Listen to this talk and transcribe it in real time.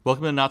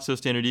Welcome to Not So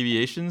Standard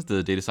Deviations,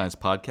 the data science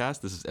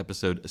podcast. This is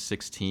episode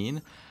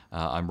 16.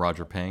 I'm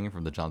Roger Pang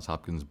from the Johns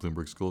Hopkins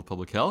Bloomberg School of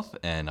Public Health,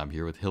 and I'm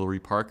here with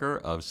Hillary Parker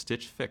of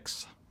Stitch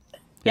Fix. Hey,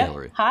 yep.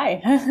 Hillary.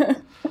 Hi.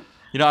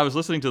 You know, I was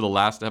listening to the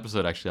last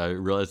episode, actually. I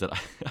realized that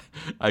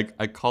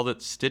I called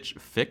it Stitch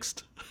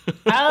Fixed.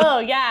 Oh,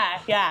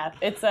 yeah.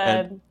 It's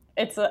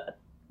a,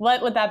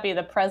 what would that be?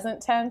 The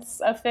present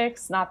tense of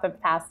fix, not the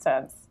past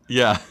tense.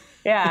 Yeah.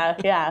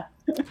 Yeah.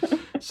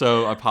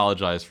 So I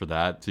apologize for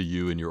that to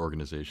you and your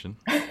organization.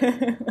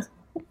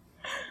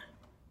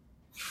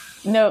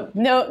 No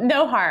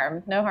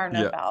harm. No harm,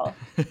 no foul.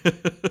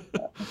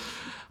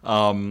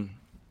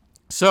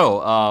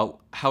 So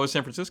how is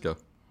San Francisco?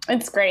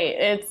 It's great.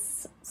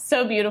 It's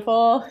so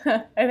beautiful.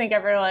 I think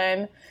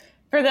everyone,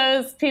 for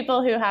those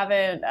people who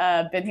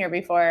haven't been here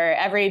before,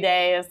 every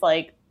day is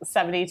like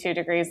 72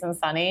 degrees and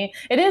sunny.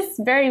 It is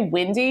very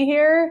windy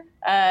here.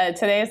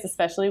 Today is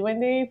especially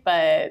windy,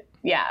 but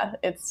yeah,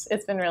 it's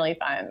been really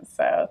fun.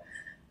 So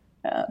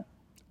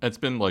it's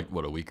been like,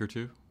 what, a week or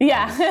two?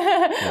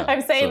 Yeah.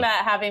 I'm saying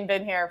that having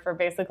been here for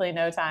basically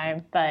no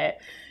time, but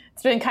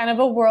it's been kind of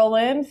a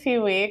whirlwind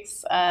few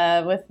weeks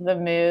with the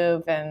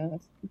move and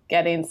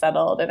getting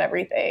settled and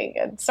everything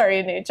and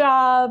starting a new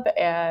job.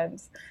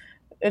 And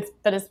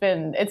it's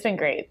been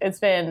great.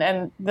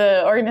 And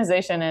the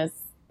organization is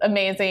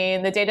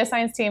amazing. The data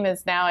science team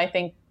is now, I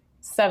think,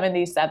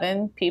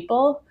 77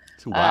 people.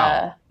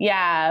 Wow.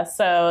 Yeah.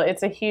 So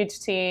it's a huge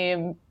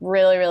team,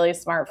 really, really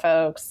smart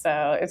folks.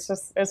 So it's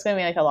going to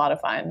be like a lot of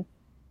fun.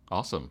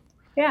 Awesome.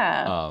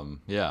 Yeah.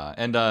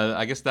 And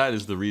I guess that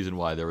is the reason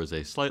why there was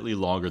a slightly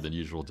longer than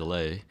usual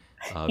delay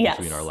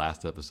between our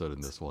last episode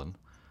and this one.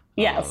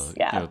 Yes.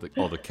 Yeah. You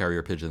know, all the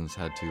carrier pigeons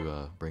had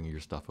to bring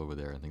your stuff over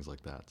there and things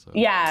like that. So.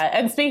 Yeah.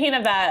 And speaking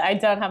of that, I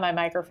don't have my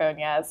microphone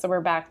yet. So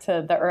we're back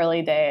to the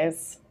early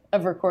days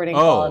of recording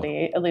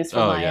quality, at least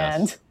from my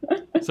end.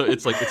 So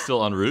it's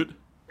still en route?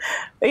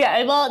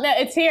 Yeah. Well, no,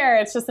 it's here.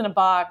 It's just in a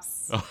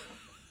box.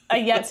 A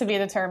yet to be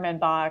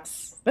determined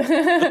box. We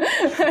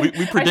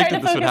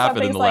predicted this would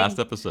happen in the last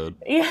episode.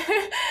 Yeah,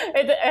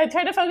 I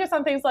tried to focus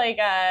on things like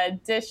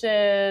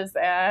dishes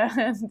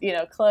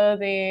and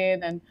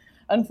clothing, and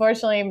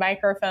unfortunately,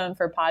 microphone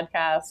for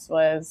podcasts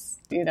was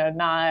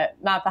not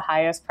the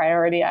highest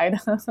priority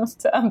item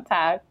to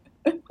unpack.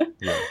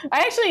 Yeah.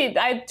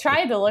 I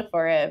tried to look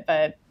for it,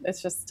 but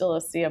it's just still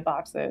a sea of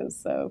boxes.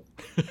 So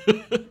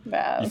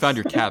You found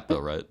your cat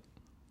though, right?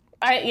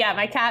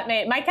 My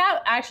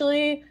cat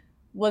actually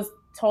was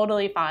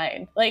totally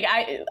fine. Like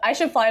I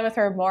should fly with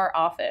her more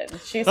often.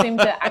 She seemed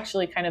to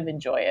actually kind of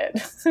enjoy it.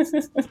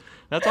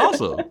 That's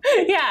awesome.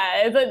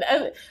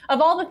 Yeah. Of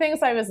all the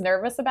things I was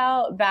nervous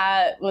about,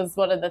 that was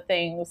one of the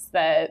things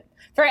that,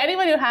 for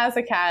anyone who has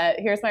a cat,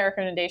 here's my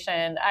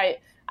recommendation.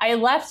 I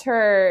left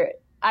her,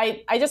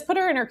 I just put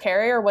her in her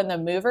carrier when the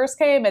movers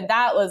came, and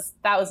that was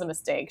a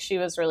mistake. She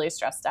was really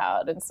stressed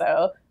out. And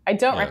so I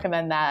don't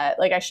recommend that.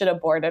 Like, I should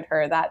have boarded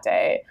her that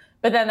day.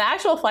 But then the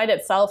actual flight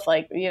itself,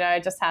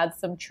 I just had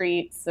some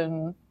treats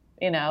and,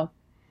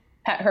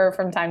 pet her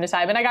from time to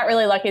time. And I got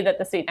really lucky that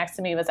the seat next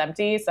to me was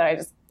empty. So I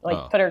just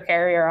put her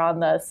carrier on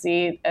the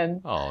seat.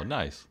 And oh,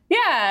 nice.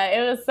 Yeah,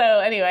 it was. So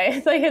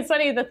anyway, it's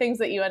funny, the things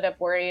that you end up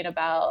worrying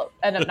about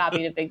end up not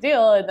being a big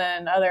deal. And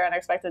then other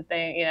unexpected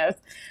things,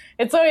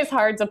 it's always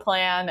hard to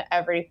plan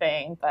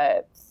everything.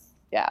 But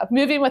yeah,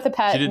 moving with a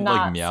pet, she didn't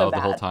not meow so bad.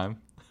 the whole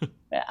time?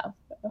 Yeah.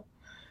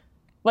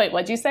 Wait,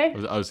 what'd you say?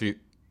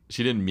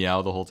 She didn't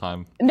meow the whole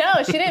time?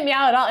 No, she didn't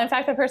meow at all. In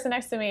fact, the person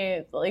next to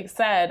me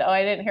said, "Oh,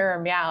 I didn't hear her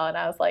meow," and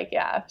I was like,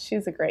 "Yeah,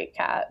 she's a great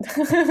cat."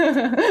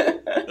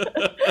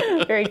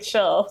 Very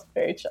chill,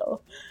 very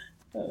chill.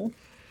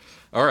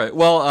 All right.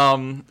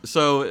 Well,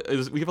 so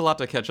we have a lot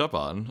to catch up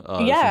on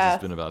since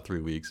it's been about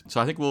 3 weeks. So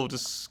I think we'll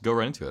just go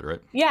right into it,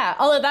 right? Yeah.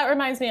 Although that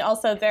reminds me,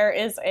 also there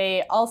is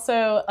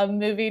also a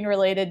moving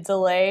related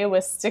delay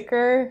with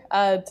sticker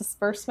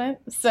disbursement.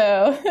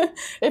 So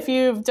if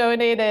you've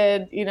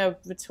donated,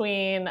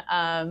 between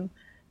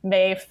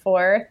May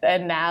 4th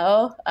and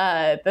now,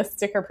 the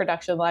sticker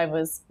production line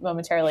was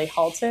momentarily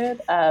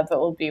halted, but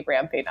we'll be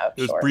ramping up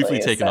shortly. It was briefly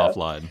taken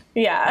offline.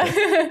 Yeah.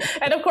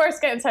 And of course,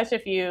 get in touch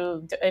if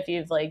you've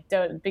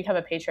don't become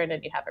a patron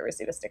and you haven't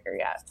received a sticker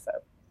yet. So.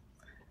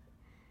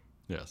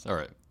 Yes. All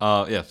right.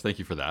 Yes. Thank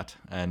you for that.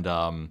 And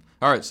all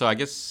right. So I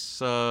guess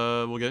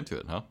we'll get into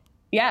it, huh?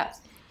 Yeah.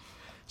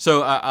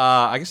 So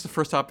I guess the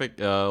first topic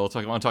I want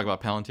to talk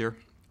about Palantir.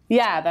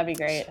 Yeah, that'd be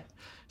great.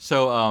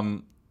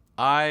 So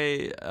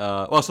I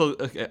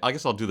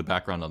guess I'll do the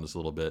background on this a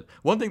little bit.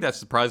 One thing that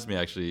surprised me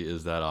actually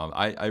is that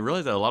I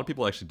realized that a lot of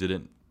people actually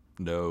didn't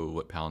know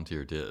what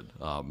Palantir did.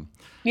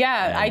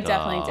 I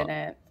definitely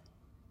didn't.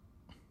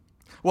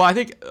 Well, I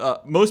think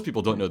most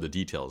people don't know the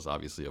details,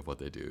 obviously, of what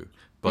they do,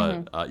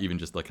 but even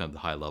just kind of the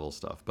high level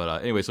stuff.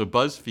 But anyway, so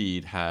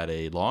BuzzFeed had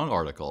a long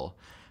article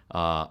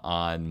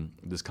on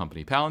this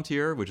company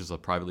Palantir, which is a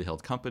privately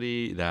held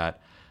company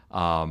that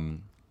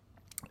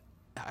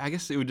I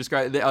guess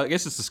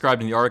it's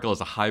described in the article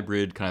as a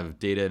hybrid kind of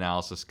data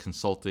analysis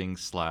consulting /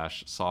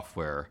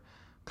 software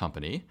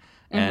company.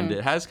 And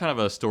it has kind of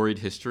a storied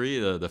history.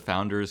 The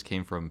founders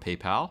came from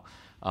PayPal,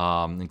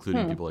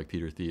 including people like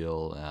Peter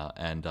Thiel,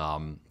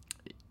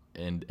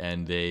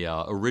 and they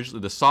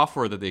originally, the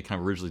software that they kind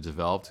of originally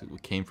developed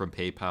came from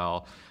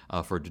PayPal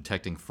for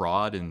detecting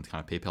fraud in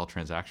kind of PayPal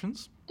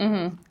transactions.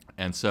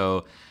 And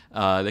so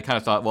they kind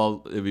of thought,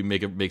 well, it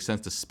would make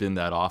sense to spin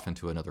that off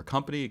into another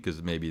company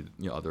because maybe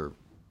other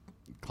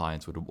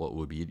clients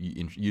would be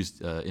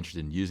interested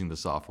in using the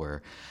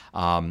software.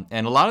 And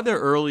a lot of their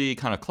early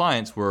kind of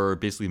clients were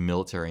basically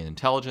military and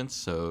intelligence,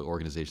 so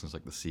organizations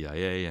like the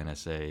CIA,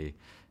 NSA,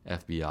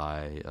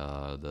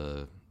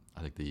 FBI,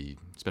 I think the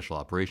Special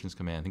Operations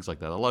Command, things like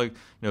that. A lot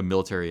of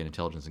military and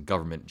intelligence and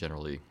government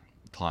generally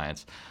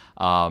clients.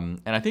 And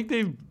I think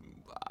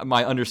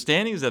my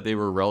understanding is that they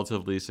were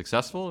relatively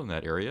successful in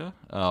that area.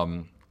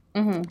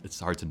 It's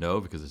hard to know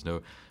because there's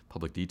no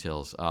public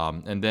details.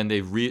 And then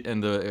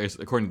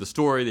according to the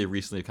story, they've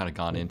recently kind of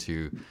gone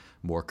into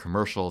more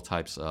commercial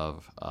types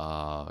of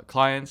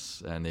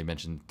clients, and they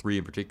mentioned 3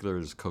 in particular: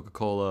 there's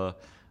Coca-Cola,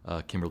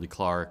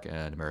 Kimberly-Clark,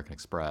 and American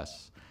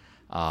Express.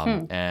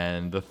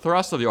 And the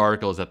thrust of the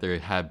article is that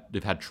they've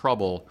had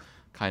trouble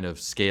kind of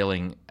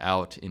scaling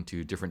out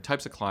into different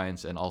types of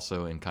clients and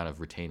also in kind of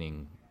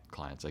retaining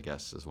clients, I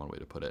guess is one way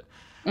to put it.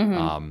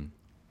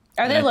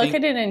 Are they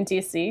located in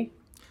DC?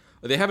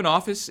 They have an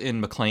office in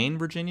McLean,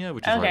 Virginia,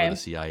 which is right where the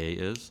CIA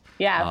is.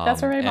 Yeah,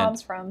 that's where my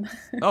mom's from.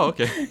 Oh,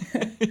 okay.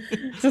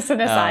 Just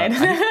an aside.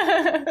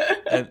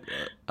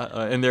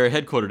 And they're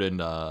headquartered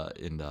in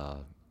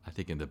I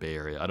think in the Bay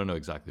Area. I don't know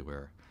exactly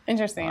where.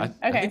 Interesting.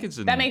 I think it's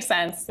that makes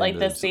sense. Like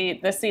the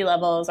C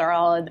levels are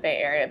all in the Bay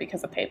Area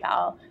because of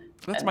PayPal.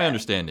 That's my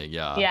understanding.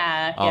 Yeah.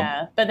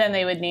 Yeah. But then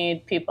they would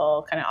need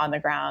people kind of on the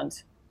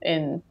ground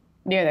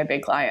near their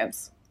big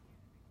clients.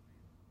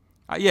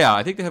 Yeah,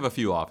 I think they have a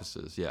few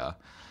offices. Yeah.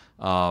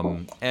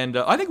 And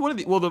I think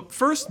the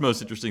first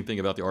most interesting thing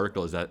about the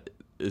article is that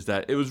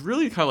it was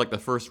really kind of like the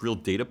first real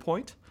data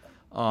point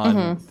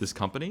on this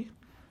company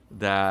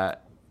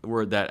that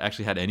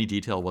actually had any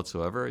detail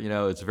whatsoever.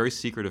 It's a very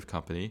secretive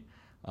company,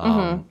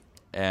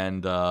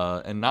 and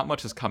not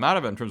much has come out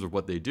of it in terms of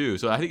what they do.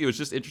 So I think it was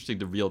just interesting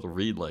to be able to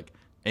read like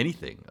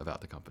anything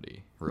about the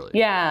company, really.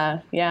 Yeah.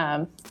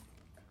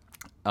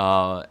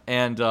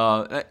 And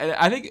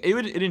I think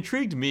it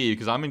intrigued me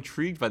because I'm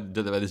intrigued by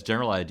this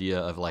general idea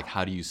of like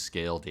how do you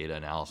scale data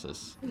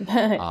analysis?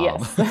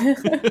 Yes,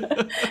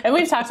 and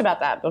we've talked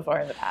about that before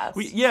in the past.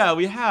 We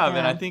have,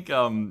 and I think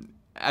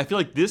I feel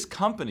like this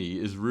company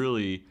is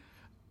really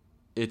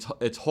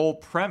its whole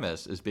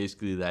premise is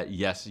basically that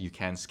yes, you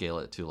can scale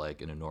it to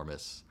like an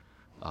enormous.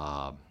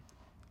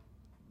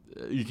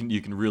 You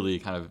can really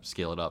kind of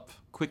scale it up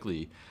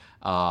quickly.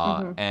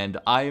 And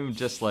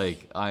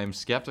I'm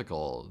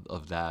skeptical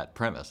of that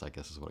premise, I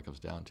guess is what it comes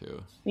down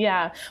to.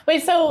 Yeah.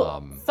 Wait,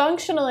 so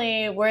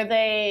functionally,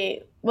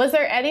 was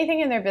there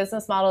anything in their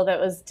business model that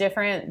was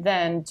different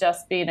than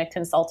just being a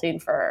consulting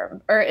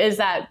firm? Or is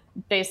that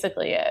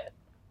basically it?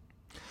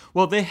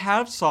 Well, they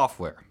have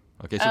software.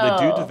 Okay, so they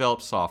do develop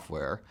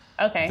software.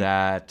 Okay.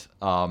 That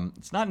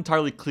it's not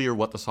entirely clear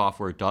what the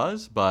software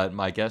does, but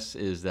my guess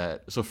is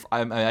that,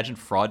 I imagine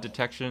fraud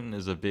detection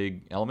is a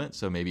big element,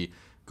 so maybe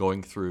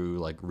going through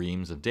like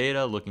reams of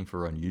data, looking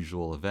for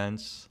unusual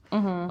events,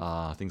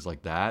 things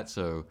like that.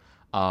 So,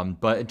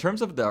 but in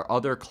terms of their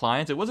other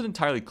clients, it wasn't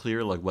entirely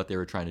clear like what they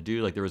were trying to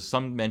do. Like there was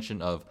some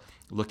mention of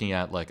looking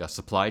at like a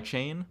supply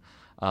chain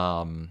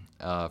I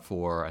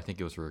think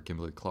it was for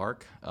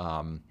Kimberly-Clark,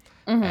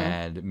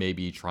 and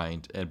maybe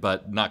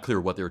but not clear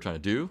what they were trying to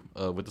do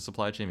with the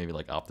supply chain. Maybe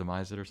like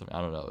optimize it or something.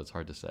 I don't know. It's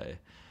hard to say.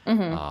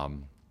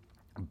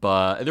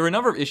 But there were a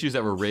number of issues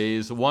that were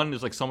raised. One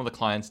is like some of the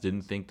clients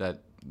didn't think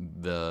that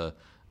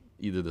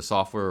either the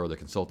software or the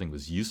consulting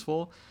was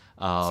useful.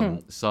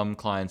 Some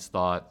clients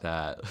thought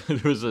that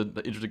there was an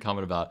interesting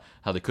comment about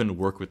how they couldn't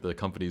work with the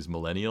company's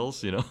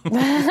millennials, So,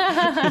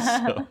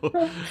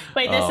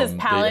 wait, this is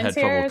Palantir's?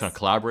 They had trouble kind of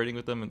collaborating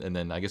with them. And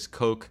then I guess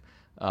Coke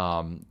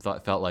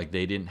felt like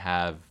they didn't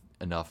have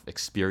enough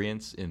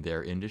experience in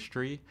their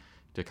industry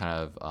to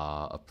kind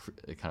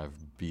of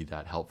be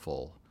that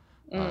helpful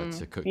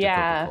to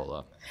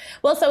Coca-Cola.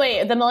 Well, so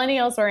wait, the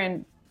millennials were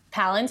in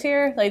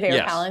Palantir? Like they were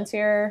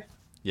Palantir?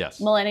 Yes.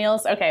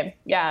 Millennials? Okay.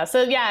 Yeah.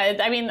 So yeah,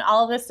 I mean,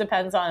 all of this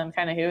depends on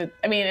kind of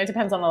it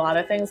depends on a lot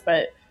of things,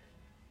 but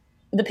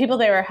the people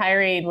they were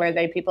hiring, were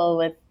they people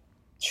with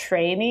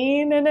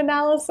training and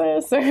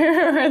analysis, or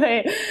were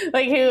they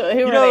like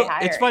who were they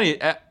hiring? It's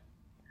funny. After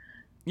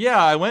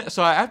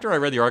I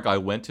read the article, I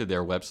went to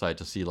their website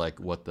to see like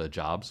what the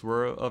jobs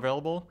were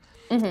available.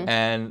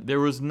 And there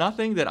was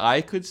nothing that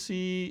I could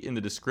see in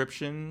the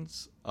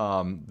descriptions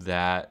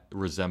that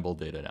resembled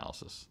data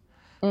analysis.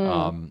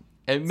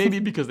 And maybe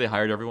because they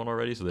hired everyone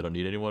already, so they don't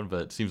need anyone,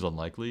 but it seems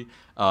unlikely.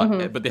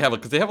 But they have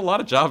a lot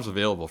of jobs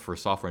available for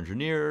software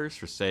engineers,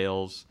 for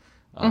sales,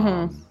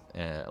 and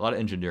a lot of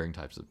engineering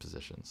types of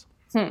positions.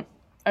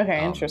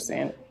 Okay,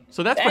 interesting.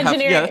 So that's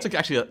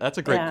perhaps that's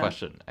a great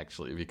question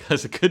actually,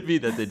 because it could be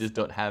that they just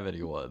don't have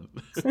anyone.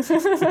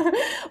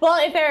 Well,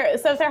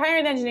 if they're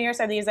hiring engineers,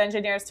 are these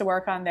engineers to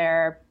work on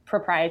their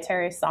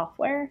proprietary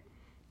software?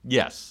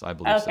 Yes, I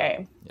believe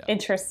Okay. so. Yeah.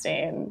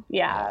 Interesting.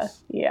 Yeah.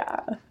 Yes. Yeah.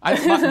 My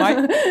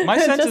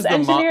sense Just is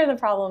engineer the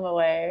problem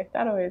away.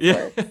 That always yeah.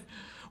 works.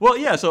 Well,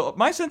 yeah. So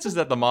my sense is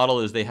that the model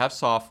is they have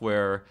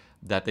software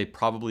that they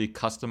probably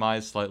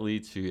customize slightly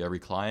to every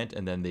client,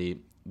 and then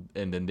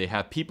they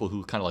have people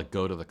who kind of like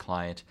go to the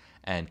client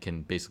and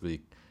can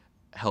basically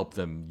help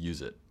them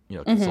use it,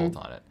 consult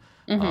on it.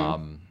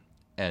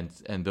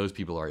 And those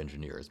people are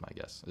engineers, my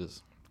guess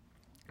is.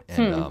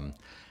 And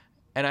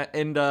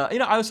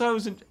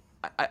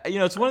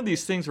it's one of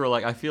these things where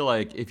like I feel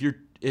like if you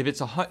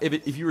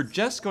were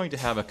just going to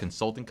have a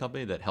consulting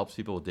company that helps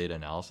people with data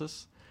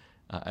analysis,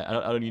 I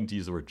don't need to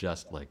use the word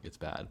just, like it's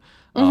bad,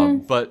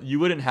 but you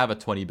wouldn't have a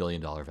 $20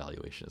 billion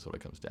valuation is what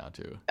it comes down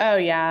to. Oh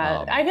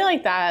yeah, I feel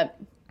like that.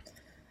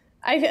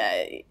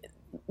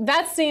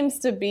 That seems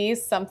to be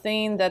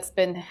something that's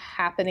been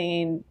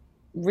happening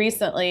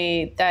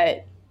recently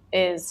that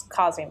is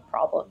causing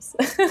problems.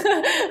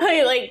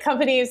 like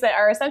companies that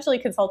are essentially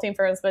consulting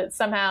firms, but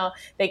somehow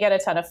they get a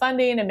ton of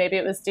funding, and maybe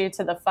it was due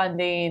to the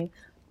funding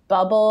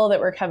bubble that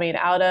we're coming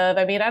out of.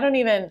 I mean, I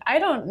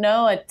don't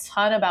know a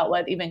ton about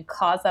what even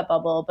caused that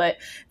bubble, but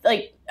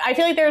like I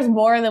feel like there's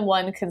more than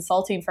one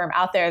consulting firm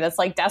out there that's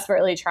like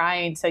desperately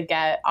trying to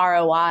get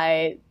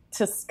ROI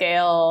to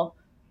scale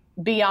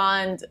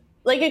beyond.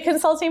 Like a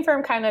consulting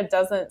firm kind of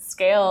doesn't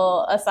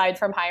scale aside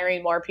from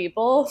hiring more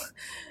people.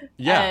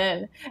 Yeah.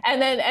 And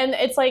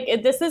it's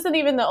like, this isn't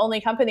even the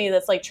only company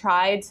that's like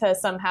tried to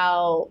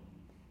somehow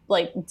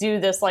like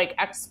do this like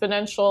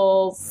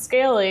exponential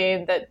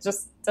scaling that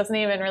just doesn't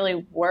even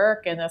really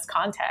work in this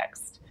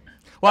context.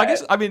 Well,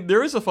 I mean,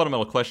 there is a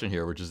fundamental question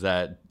here, which is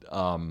that,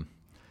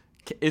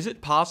 is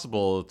it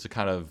possible to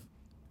kind of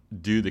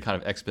do the kind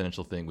of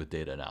exponential thing with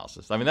data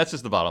analysis? I mean, that's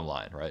just the bottom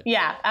line, right?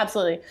 Yeah,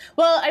 absolutely.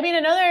 Well, I mean,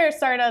 another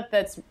startup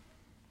that's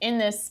in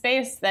this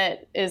space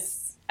that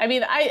is, I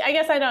mean, I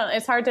guess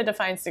it's hard to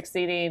define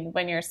succeeding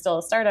when you're still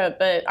a startup,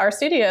 but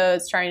RStudio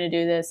is trying to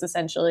do this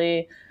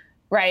essentially,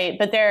 right?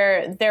 But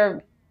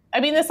I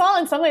mean, this all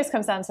in some ways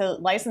comes down to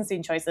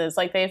licensing choices.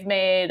 Like they've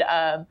made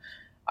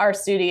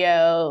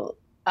RStudio,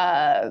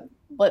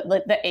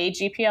 the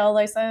AGPL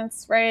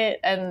license, right?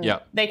 And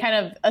they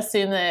kind of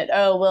assume that,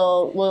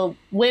 we'll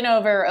win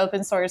over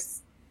open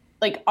source,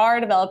 like our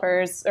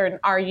developers or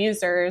our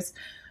users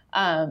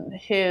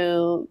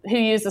who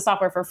use the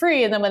software for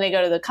free. And then when they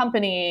go to the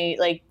company,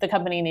 like the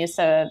company needs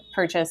to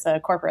purchase a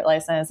corporate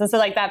license. And so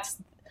like that's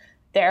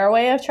their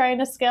way of trying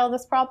to scale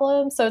this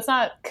problem. So it's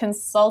not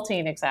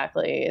consulting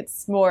exactly.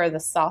 It's more the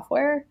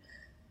software.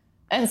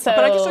 And so,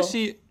 but I guess I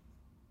see.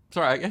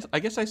 Sorry, I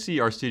guess I see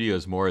RStudio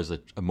as more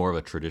of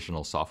a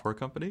traditional software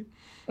company,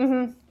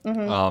 kind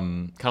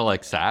of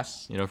like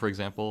SaaS, for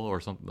example,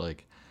 or something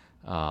like.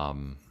 But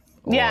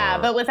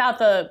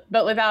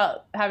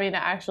without having to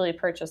actually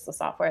purchase the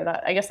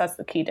software. I guess that's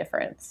the key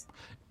difference.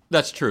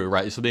 That's true,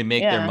 right? So they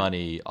make their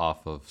money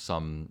off of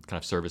some kind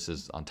of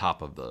services on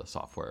top of the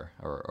software,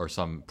 or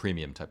some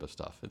premium type of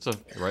stuff.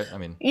 Right? I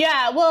mean.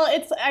 Yeah, well,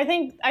 I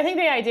think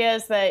the idea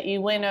is that you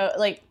win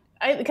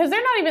because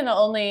they're not even the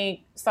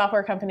only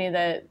software company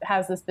that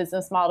has this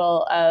business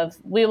model of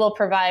we will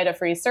provide a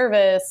free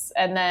service,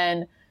 and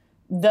then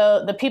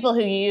the people who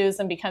use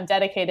and become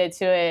dedicated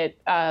to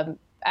it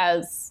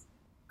as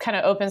kind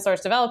of open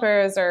source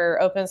developers or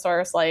open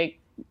source like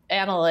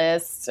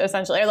analysts,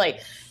 essentially, or like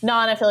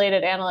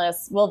non-affiliated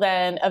analysts, will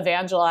then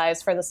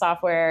evangelize for the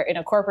software in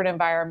a corporate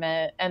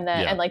environment, and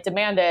then and like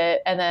demand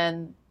it, and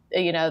then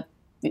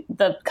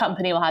the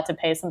company will have to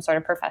pay some sort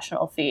of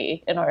professional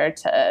fee in order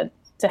to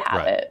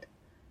have it.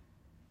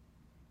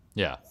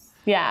 Yeah.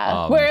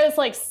 Yeah. Whereas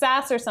like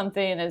SaaS or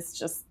something is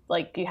just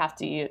like you have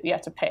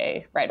to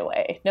pay right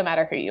away, no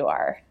matter who you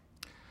are.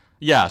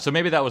 Yeah. So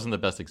maybe that wasn't the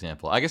best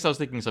example. I guess I was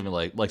thinking something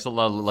like a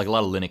lot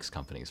of Linux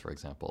companies, for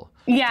example.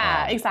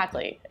 Yeah.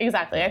 Exactly.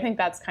 I think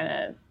that's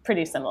kind of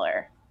pretty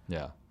similar.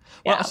 Yeah.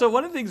 Well, so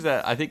one of the things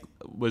that I think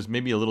was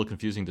maybe a little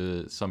confusing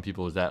to some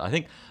people is that I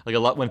think like a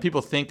lot when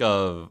people think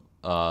of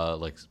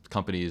like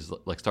companies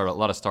like a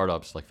lot of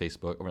startups like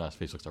Facebook, or not,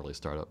 Facebook's not really a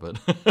startup, but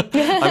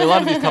I mean a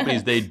lot of these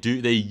companies they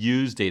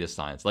use data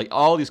science. Like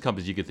all these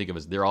companies you could think of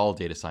as they're all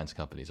data science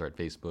companies, right?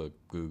 Facebook,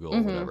 Google,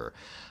 whatever.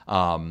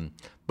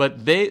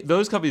 But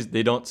those companies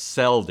they don't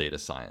sell data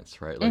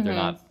science, right? Like they're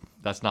not.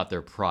 That's not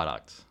their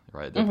product,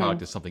 right? Their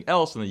product is something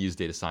else, and they use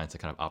data science to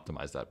kind of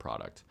optimize that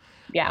product.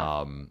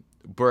 Yeah.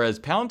 Whereas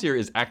Palantir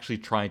is actually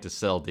trying to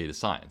sell data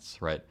science,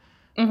 right?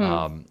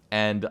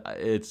 And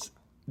it's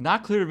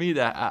not clear to me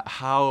that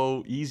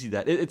how easy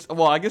that it's.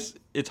 Well, I guess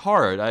it's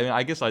hard. I mean,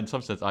 I guess in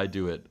some sense I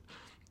do it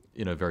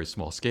in a very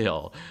small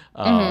scale,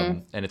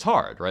 and it's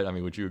hard, right? I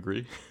mean, would you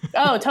agree?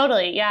 Oh,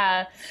 totally.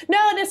 Yeah. No,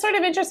 and it's sort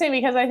of interesting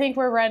because I think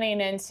we're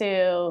running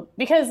into,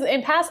 because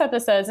in past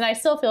episodes, and I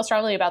still feel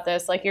strongly about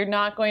this, like you're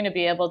not going to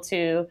be able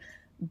to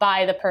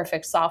buy the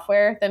perfect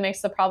software that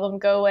makes the problem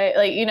go away.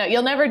 Like,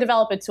 you'll never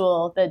develop a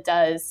tool that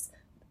does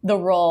the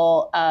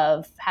role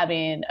of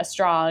having a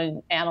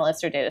strong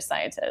analyst or data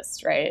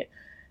scientist, right?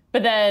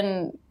 But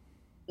then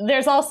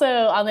there's also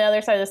on the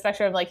other side of the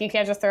spectrum, like you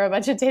can't just throw a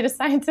bunch of data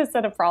scientists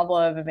at a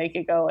problem and make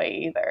it go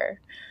away either.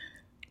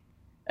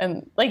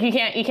 And like you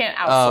can't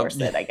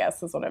outsource it, I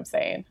guess is what I'm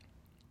saying.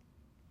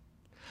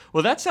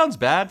 Well, that sounds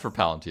bad for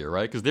Palantir,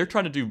 right? Because they're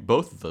trying to do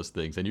both of those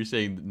things, and you're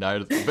saying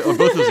neither, or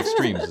both of those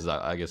extremes, is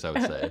I guess I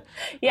would say.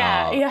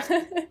 Yeah.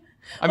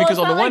 I mean, because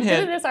on the one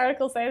hand, didn't this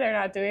article say they're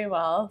not doing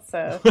well?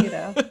 So well,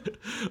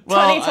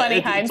 2020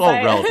 hindsight. It's all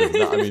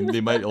relative. I mean, they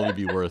might only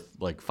be worth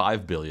like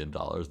 $5 billion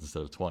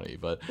instead of 20,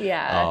 but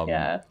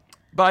yeah.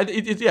 But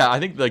I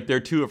think like their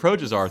two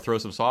approaches are throw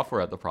some software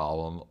at the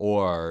problem,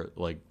 or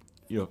like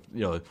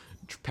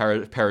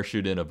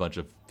parachute in a bunch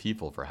of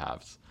people,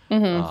 perhaps.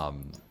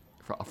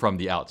 From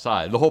the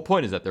outside. The whole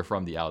point is that they're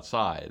from the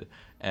outside,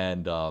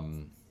 and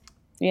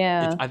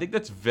I think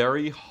that's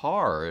very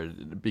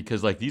hard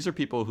because like these are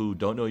people who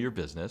don't know your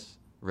business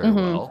very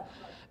well,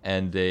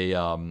 and they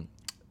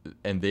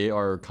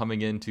are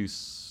coming in to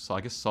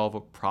I guess solve a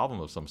problem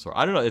of some sort.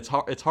 I don't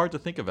know. It's hard to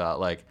think about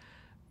like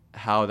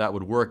how that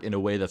would work in a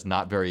way that's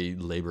not very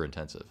labor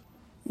intensive.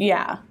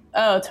 Yeah.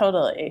 Oh,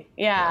 totally.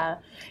 Yeah.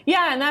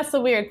 And that's the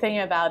weird thing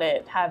about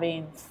it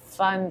having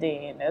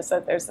funding is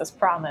that there's this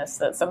promise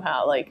that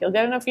somehow like you'll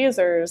get enough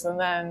users and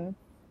then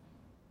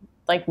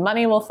like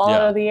money will fall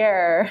out of the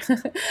air.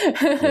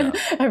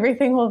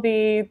 Everything will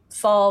be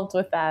solved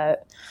with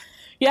that.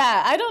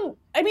 Yeah.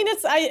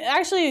 I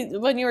actually,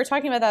 when you were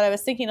talking about that, I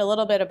was thinking a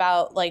little bit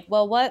about like,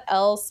 well, what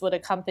else would a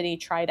company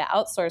try to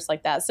outsource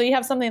like that? So you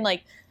have something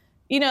like,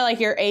 like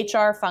your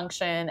HR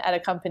function at a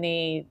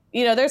company,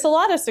 there's a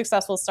lot of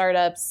successful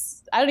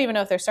startups. I don't even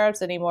know if they're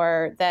startups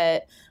anymore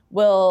that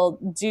will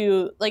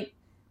do like,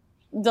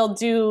 they'll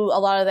do a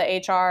lot of the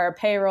HR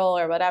payroll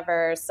or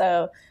whatever.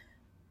 So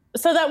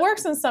that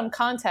works in some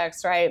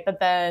context, right? But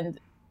then,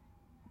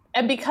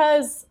 and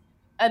because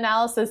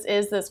analysis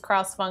is this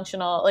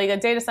cross-functional, like a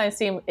data science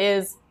team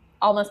is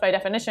almost by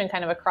definition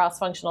kind of a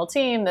cross-functional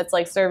team that's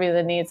like serving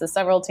the needs of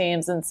several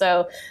teams. And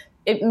so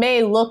it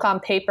may look on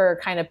paper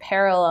kind of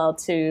parallel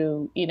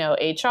to,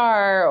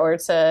 HR or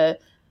to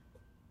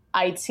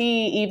IT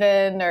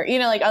even, or,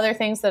 like other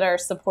things that are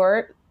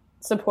support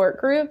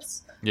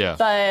groups. Yeah.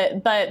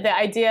 But the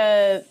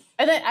idea,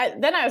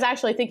 and then I was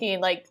actually thinking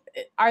like,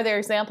 are there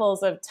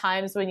examples of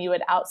times when you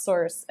would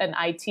outsource an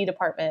IT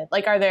department?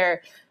 Like, are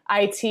there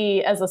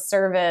IT as a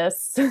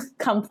service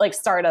like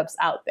startups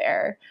out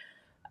there?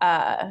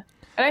 And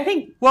I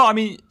think, well, I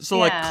mean, so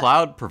like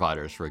cloud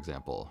providers, for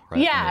example, right?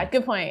 Yeah, I mean,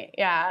 good point.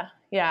 Yeah,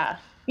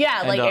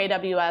 like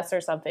AWS or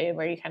something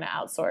where you kind of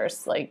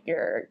outsource like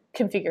your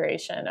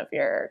configuration of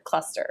your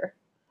cluster.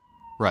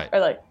 Right. Or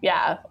like,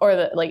 or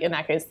the like in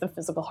that case, the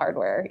physical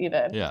hardware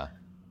even. Yeah.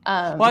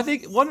 Well, I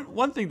think one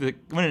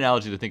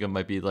analogy to think of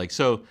might be like,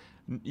 so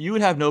you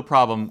would have no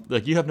problem,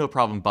 like you have no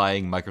problem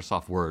buying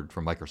Microsoft Word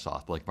from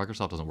Microsoft. Like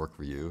Microsoft doesn't work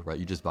for you, right?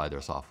 You just buy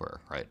their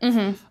software, right?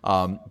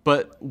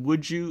 But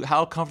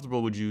how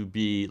comfortable would you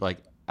be like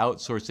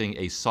outsourcing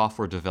a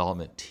software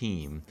development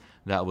team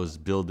that was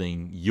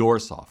building your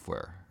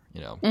software?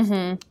 I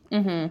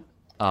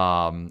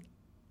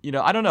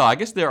don't know. I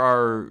guess there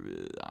are.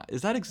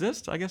 Does that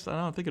exist? I guess I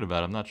don't know. Thinking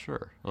about it, I'm not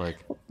sure. Like,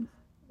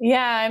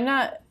 yeah, I'm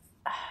not.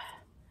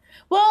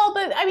 Well,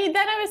 but I mean,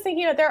 then I was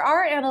thinking there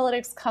are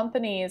analytics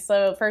companies.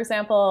 So, for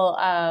example,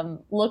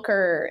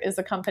 Looker is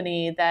a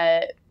company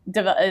that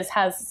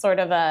has sort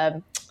of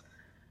a.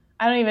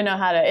 I don't even know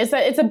how to.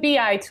 It's a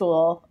BI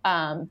tool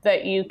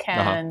that you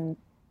can.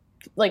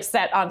 Like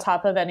set on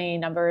top of any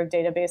number of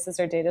databases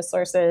or data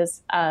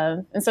sources.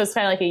 And so it's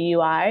kind of like a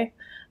UI.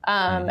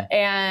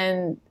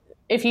 And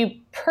if you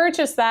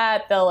purchase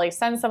that, they'll like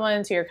send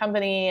someone to your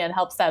company and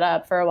help set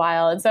up for a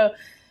while. And so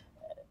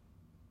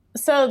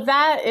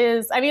that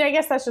is, I mean, I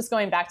guess that's just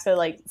going back to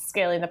like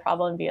scaling the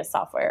problem via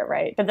software,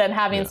 right? But then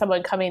having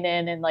someone coming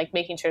in and like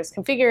making sure it's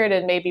configured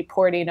and maybe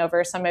porting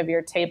over some of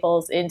your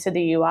tables into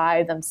the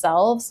UI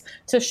themselves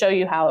to show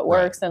you how it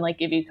works and like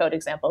give you code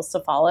examples to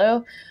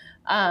follow.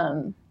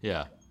 So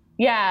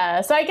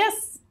I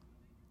guess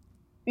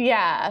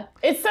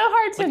it's so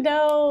hard to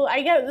know.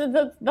 I guess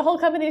the whole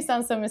company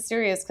sounds so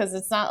mysterious because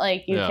it's not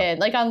like you can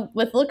like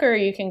with Looker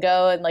you can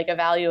go and like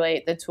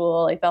evaluate the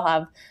tool. Like they'll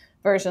have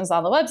versions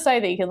on the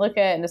website that you can look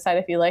at and decide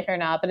if you like it or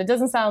not. But it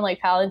doesn't sound like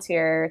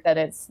Palantir that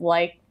it's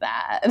like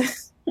that.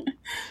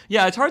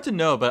 Yeah, it's hard to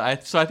know. But I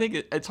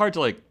think it's hard to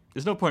like.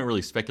 There's no point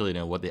really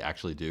speculating on what they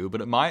actually do.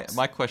 But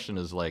my question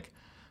is like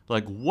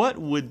what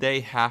would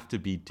they have to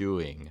be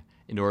doing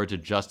in order to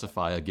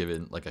justify a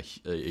given like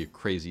a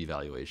crazy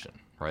valuation,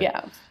 right?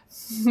 Yeah.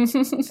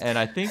 And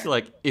I think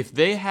like if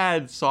they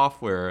had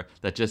software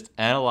that just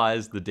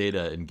analyzed the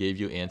data and gave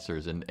you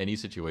answers in any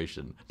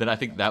situation, then I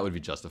think that would be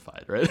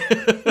justified, right?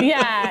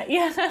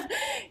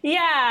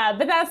 Yeah.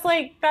 But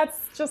that's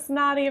just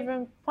not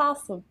even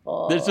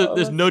possible.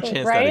 There's no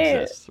chance that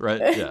exists, right?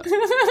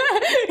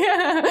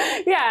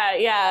 Yeah.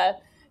 Yeah.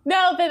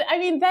 No, but I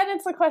mean, then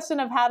it's a question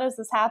of how does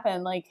this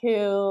happen? Like,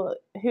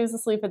 who's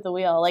asleep at the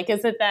wheel? Like,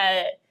 is it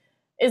that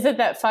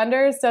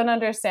funders don't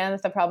understand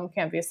that the problem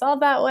can't be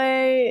solved that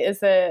way?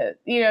 Is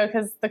it,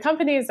 because the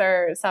companies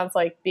sounds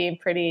like being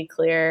pretty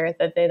clear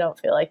that they don't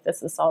feel like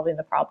this is solving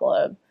the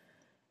problem.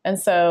 And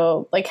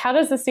so, like, how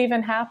does this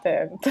even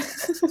happen?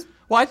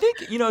 Well, I think,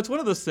 it's one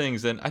of those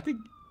things, and I think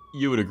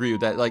you would agree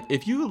with that. Like,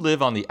 if you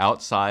live on the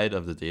outside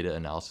of the data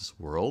analysis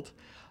world,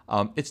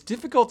 it's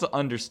difficult to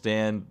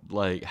understand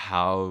like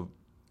how,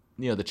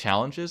 the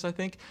challenges, I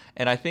think.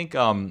 And I think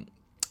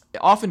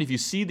often if you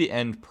see the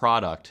end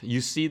product, you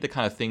see the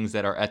kind of things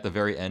that are at the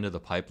very end of the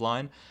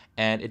pipeline,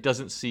 and it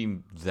doesn't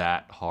seem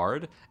that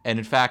hard. And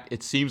in fact,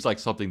 it seems like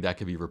something that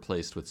could be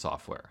replaced with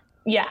software.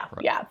 Yeah,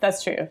 right. Yeah,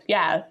 that's true.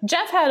 Yeah.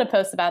 Jeff had a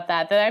post about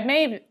that I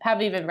may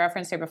have even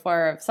referenced here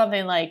before,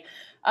 something like,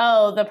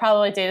 oh, the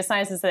problem with data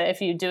science is that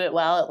if you do it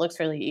well, it looks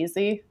really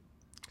easy.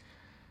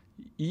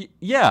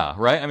 Yeah,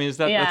 right. I mean,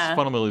 that's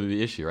fundamentally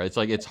the issue, right? It's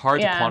like it's hard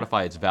to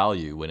quantify its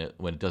value when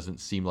it doesn't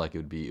seem like it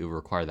would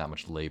require that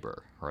much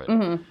labor, right?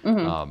 Mm-hmm,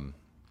 mm-hmm.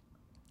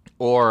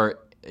 Or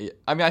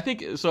I mean, I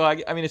think so. I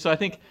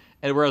think,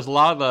 and whereas a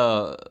lot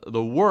of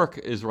the work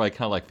is right,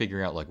 kind of like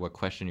figuring out like what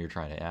question you're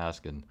trying to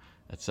ask and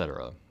et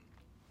cetera.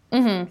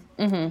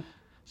 Mm-hmm, mm-hmm.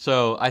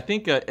 So I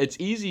think it's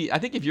easy. I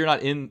think if you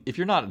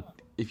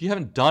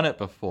haven't done it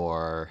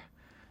before.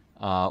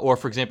 Or,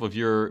 for example, if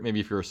you're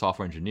a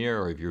software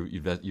engineer, or if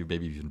you've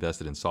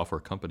invested in software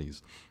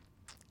companies,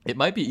 it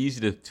might be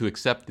easy to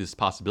accept this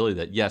possibility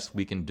that yes,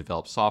 we can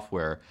develop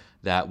software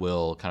that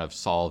will kind of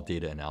solve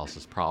data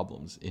analysis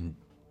problems in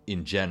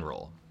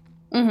general.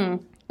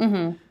 Mm-hmm.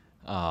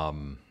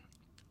 Mm-hmm.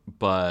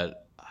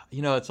 But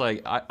it's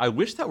like I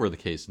wish that were the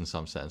case in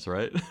some sense,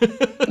 right?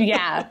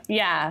 Yeah.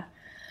 Yeah.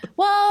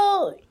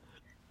 Well,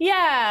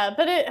 yeah,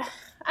 but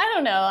I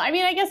don't know. I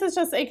mean, I guess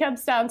it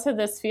comes down to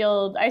this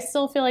field. I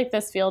still feel like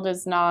this field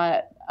is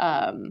not,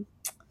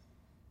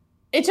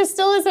 it just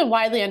still isn't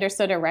widely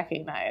understood or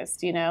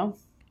recognized,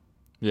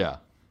 Yeah.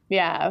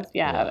 Yeah.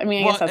 I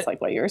mean, I guess that's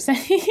like what you were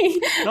saying.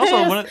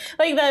 Also,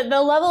 like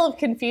the level of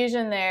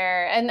confusion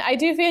there. And I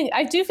do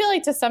feel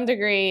like to some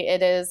degree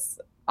it is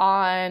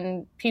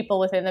on people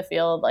within the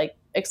field, like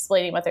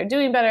explaining what they're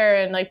doing better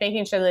and like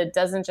making sure that it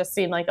doesn't just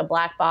seem like a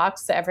black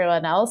box to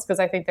everyone else. Cause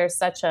I think there's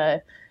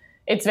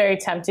it's very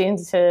tempting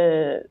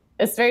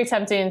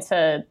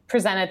to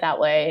present it that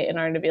way in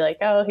order to be like,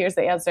 oh, here's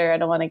the answer. I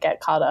don't want to get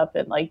caught up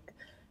in like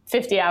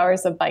 50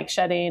 hours of bike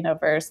shedding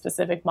over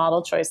specific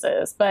model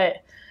choices.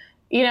 But,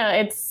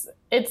 it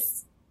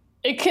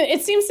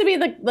seems to be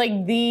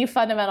the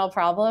fundamental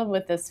problem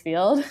with this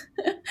field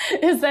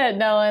is that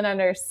no one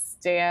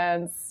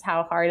understands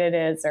how hard it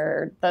is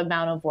or the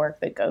amount of work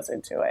that goes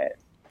into it.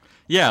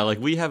 Yeah, like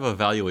we have a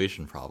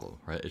valuation problem,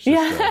 right? It's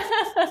just,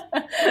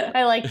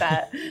 I like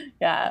that.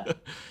 Yeah.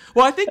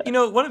 Well, I think,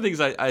 one of the things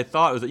I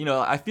thought was that,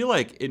 I feel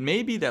like it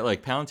may be that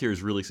like Palantir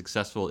is really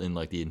successful in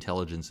like the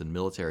intelligence and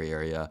military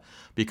area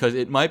because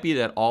it might be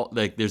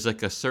that there's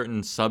like a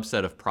certain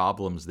subset of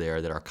problems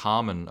there that are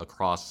common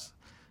across,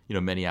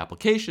 many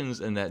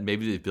applications, and that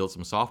maybe they've built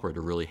some software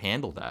to really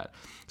handle that.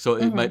 So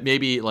it might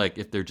maybe like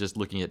if they're just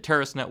looking at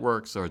terrorist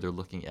networks or they're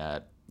looking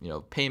at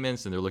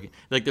payments, and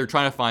they're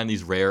trying to find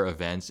these rare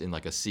events in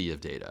like a sea of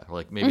data, or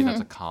like maybe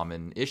that's a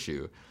common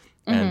issue,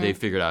 and they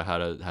figured out how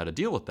to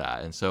deal with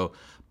that. And so,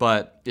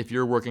 but if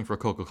you're working for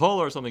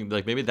Coca-Cola or something,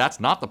 like maybe that's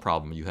not the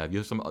problem you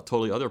have some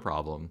totally other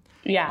problem.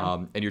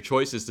 Yeah. And your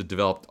choice is to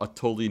develop a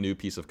totally new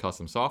piece of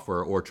custom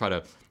software or try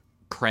to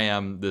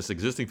cram this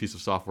existing piece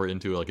of software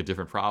into like a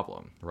different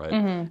problem, right?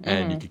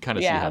 And you can kind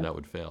of see how that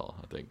would fail,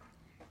 I think.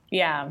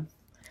 Yeah.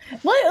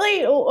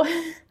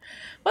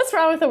 What's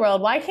wrong with the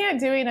world? Why can't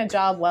doing a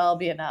job well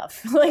be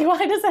enough? Like,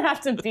 why does it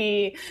have to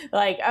be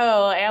like,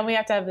 oh, and we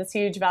have to have this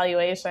huge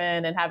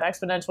valuation and have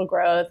exponential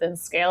growth and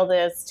scale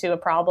this to a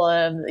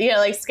problem,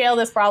 like scale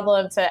this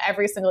problem to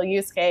every single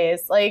use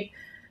case. Like,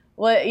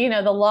 what,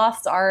 the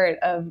lost art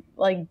of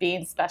like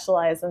being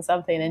specialized in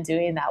something and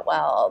doing that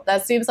well.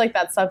 That seems like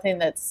that's something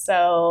that's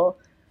so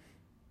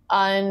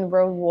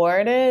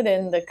unrewarded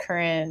in the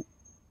current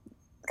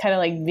kind of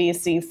like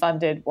VC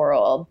funded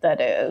world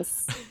that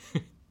is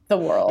the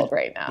world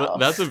right now.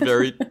 That's a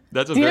very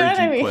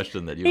deep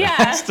question that you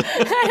asked.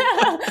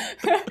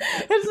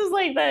 It's just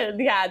like that.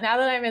 Yeah. Now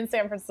that I'm in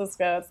San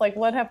Francisco, it's like,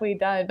 what have we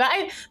done? But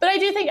I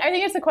think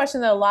it's a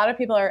question that a lot of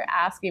people are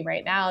asking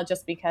right now,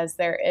 just because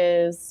there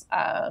is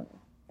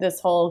this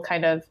whole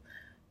kind of,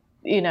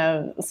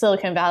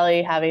 Silicon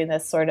Valley having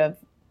this sort of,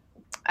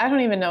 I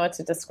don't even know what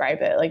to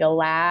describe it, like a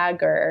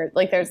lag, or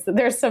like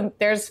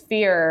there's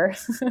fear,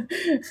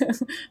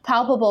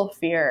 palpable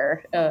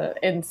fear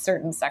in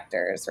certain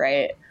sectors,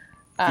 right?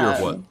 Fear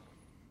of what?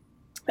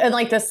 And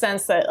like the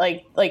sense that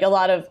like a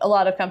lot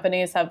of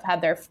companies have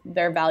had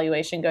their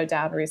valuation go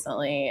down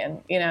recently,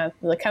 and kind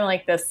of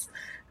like this,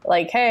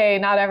 like, hey,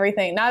 not every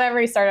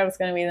startup is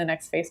going to be the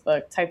next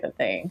Facebook type of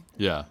thing.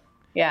 Yeah.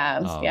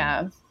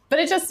 Yeah. But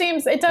it does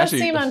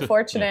seem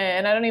unfortunate,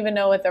 and I don't even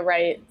know what the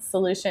right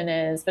solution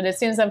is. But it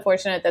seems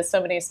unfortunate that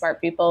so many smart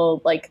people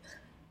like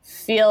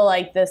feel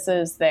like this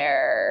is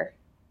their.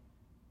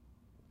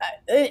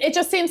 It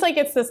just seems like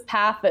it's this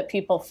path that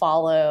people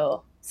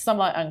follow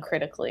somewhat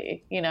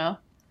uncritically, and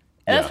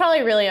that's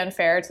probably really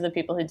unfair to the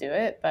people who do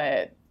it.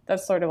 But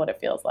that's sort of what it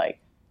feels like.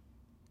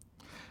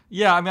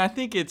 Yeah, I mean, I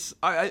think it's.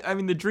 I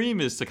mean, the dream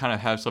is to kind of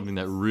have something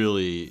that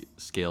really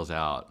scales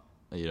out,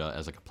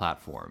 as like a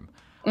platform.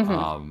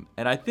 And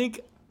I think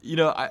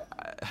data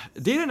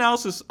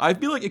analysis, I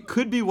feel like it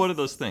could be one of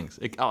those things.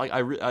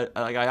 I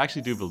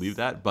actually do believe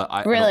that, but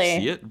I don't Really?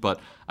 see it. But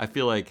I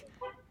feel like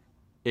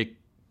it.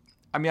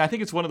 I mean, I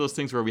think it's one of those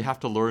things where we have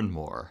to learn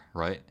more,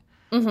 right?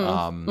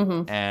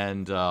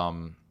 And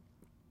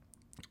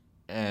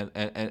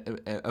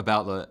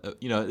about the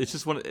it's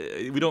just one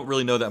we don't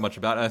really know that much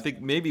about it. And I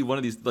think maybe one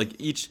of these, like,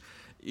 each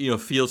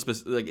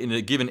field like in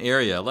a given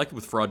area, like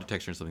with fraud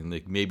detection or something,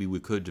 like maybe we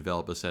could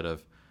develop a set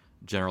of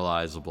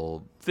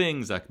generalizable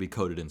things that could be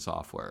coded in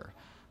software.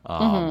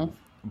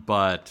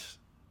 But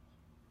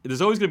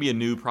there's always going to be a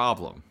new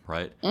problem,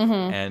 right?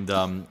 And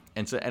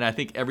I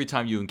think every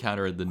time you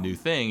encounter the new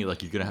thing,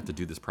 like, you're going to have to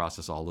do this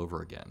process all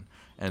over again.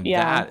 And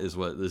that is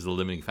what is the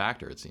limiting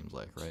factor, it seems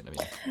like, right? I mean,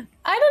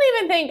 I don't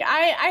even think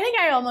I think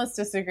I almost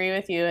disagree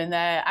with you in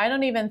that I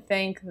don't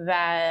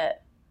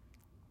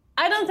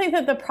think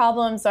that the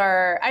problems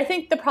are, I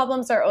think the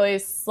problems are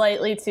always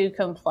slightly too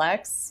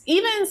complex.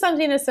 Even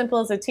something as simple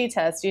as a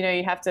t-test,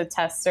 you have to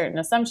test certain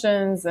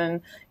assumptions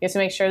and you have to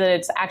make sure that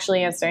it's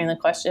actually answering the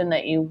question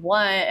that you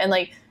want. And,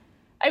 like,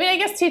 I mean, I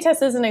guess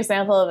t-test is an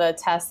example of a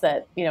test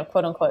that,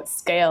 quote unquote,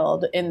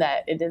 scaled in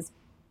that it is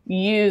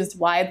used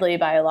widely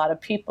by a lot of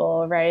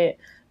people, right?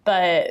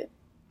 But,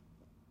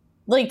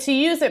 like, to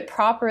use it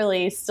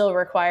properly still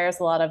requires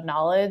a lot of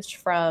knowledge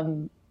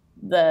from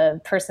the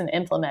person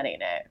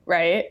implementing it,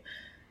 right?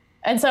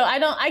 And so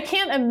I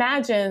can't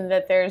imagine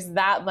that there's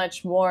that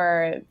much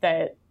more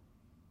that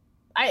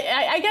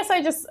I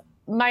guess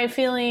my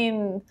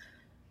feeling,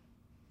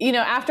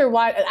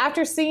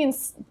 after seeing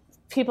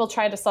people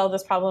try to solve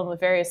this problem with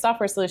various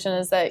software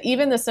solutions, is that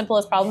even the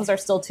simplest problems are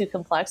still too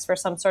complex for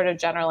some sort of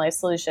generalized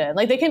solution.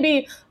 Like, they can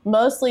be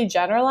mostly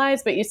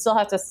generalized, but you still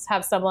have to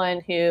have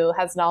someone who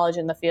has knowledge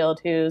in the field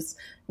who's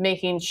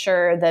making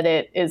sure that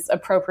it is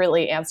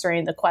appropriately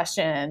answering the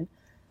question.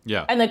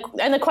 Yeah. And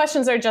the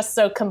questions are just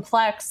so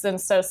complex and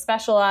so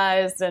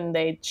specialized, and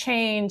they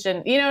change,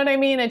 and you know what I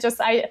mean? It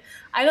just I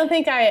don't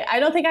think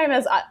I'm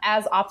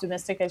as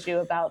optimistic as you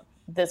about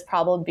this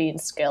problem being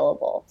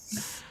scalable.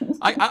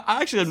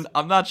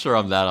 I'm not sure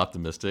I'm that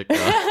optimistic.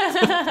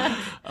 I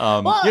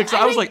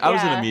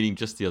was in a meeting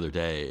just the other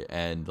day,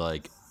 and,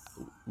 like,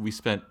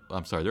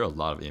 I'm sorry, there are a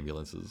lot of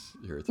ambulances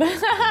here today.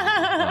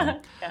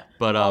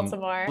 But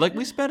Baltimore. like,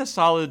 we spent a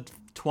solid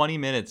 20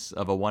 minutes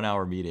of a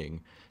 1-hour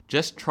meeting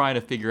just trying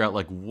to figure out,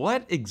 like,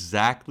 what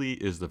exactly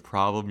is the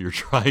problem you're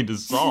trying to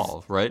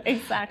solve, right?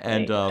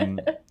 Exactly.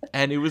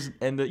 And it was,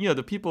 and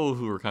the people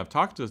who were kind of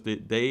talking to us,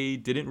 they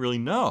didn't really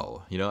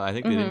know. I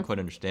think they didn't quite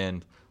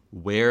understand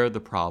where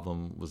the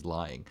problem was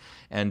lying.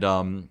 And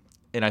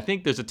I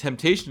think there's a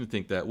temptation to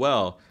think that,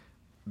 well,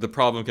 the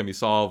problem can be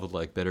solved with,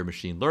 like, better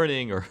machine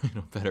learning or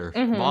better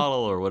model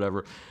or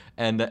whatever.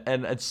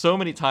 And so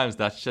many times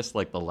that's just,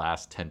 like, the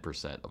last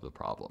 10% of the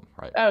problem,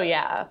 right? Oh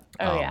yeah.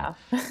 Yeah.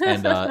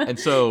 And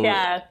so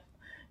yeah.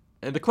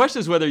 And the question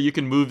is whether you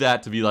can move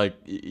that to be, like,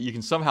 you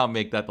can somehow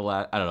make that the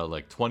last, I don't know,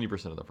 like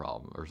 20% of the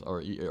problem,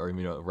 or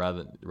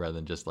rather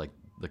than just, like,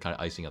 the kind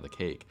of icing on the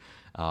cake.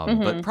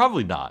 But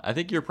probably not. I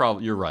think you're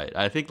right.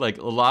 I think, like,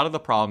 a lot of the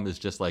problem is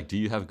just, like, do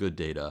you have good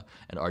data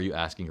and are you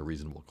asking a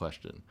reasonable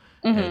question?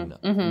 And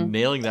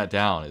nailing that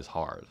down is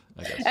hard,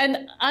 I guess.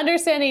 And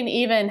understanding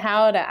even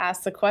how to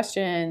ask the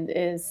question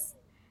is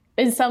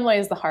in some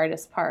ways the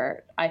hardest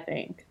part, I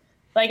think.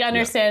 Like,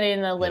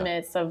 understanding the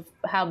limits of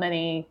how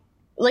many,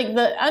 like,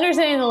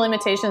 understanding the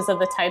limitations of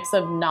the types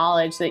of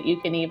knowledge that you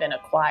can even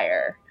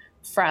acquire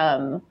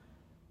from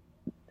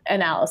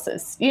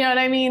analysis. You know what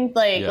I mean?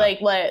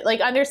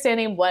 Like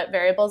understanding what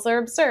variables are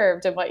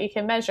observed and what you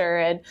can measure,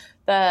 and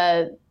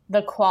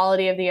the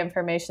quality of the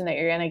information that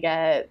you're going to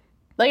get.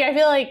 Like, I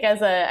feel like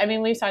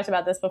we've talked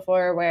about this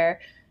before, where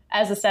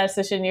as a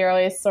statistician, you're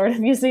always sort of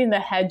using the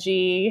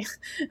hedgy,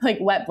 like,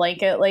 wet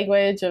blanket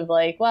language of,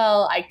 like,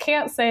 well, I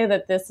can't say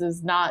that this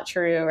is not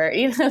true, or,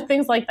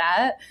 things like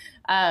that.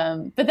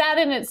 But that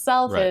in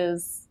itself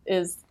is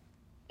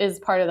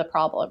part of the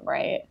problem,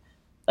 right?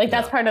 Like,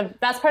 that's part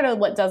of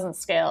what doesn't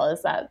scale,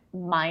 is that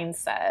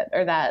mindset,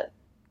 or that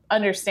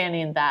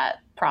understanding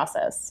that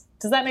process.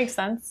 Does that make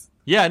sense?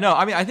 Yeah, no,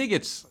 I mean, I think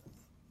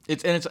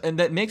and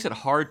that makes it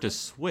hard to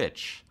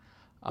switch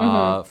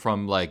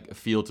from, like,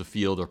 field to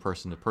field or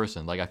person to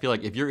person. Like, I feel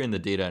like if you're in the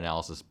data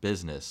analysis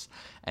business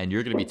and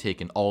you're going to be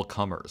taking all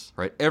comers,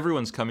 right?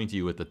 Everyone's coming to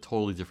you with a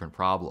totally different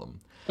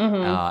problem.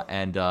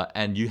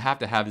 And you have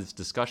to have this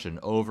discussion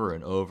over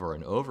and over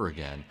and over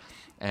again,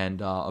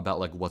 and about,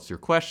 like, what's your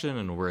question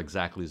and where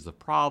exactly is the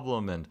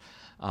problem, and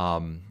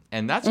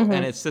that's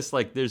and it's just,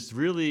 like, there's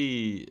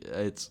really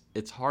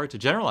it's hard to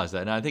generalize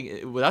that, and I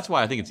think that's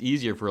why I think it's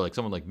easier for, like,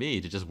 someone like me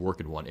to just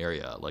work in one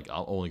area. Like,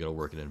 I'm only going to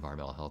work in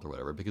environmental health or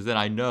whatever, because then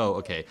I know,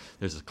 okay,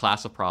 there's a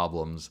class of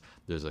problems,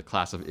 there's a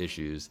class of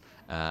issues,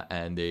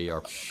 and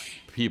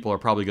people are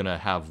probably going to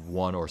have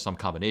one or some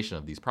combination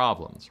of these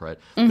problems, right?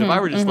 But if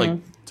I were just like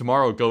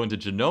tomorrow go into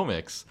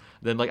genomics,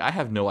 then, like, I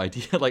have no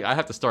idea. Like, I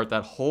have to start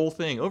that whole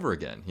thing over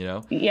again,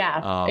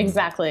 Yeah,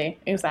 exactly.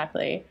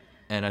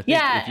 And I think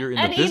Yeah, if you're in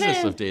the and business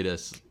even of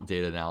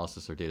data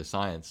analysis or data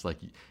science, like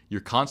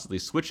you're constantly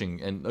switching,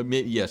 and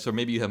yes, or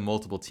maybe you have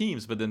multiple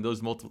teams, but then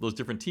those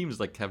different teams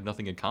like have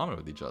nothing in common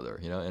with each other,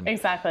 you know. And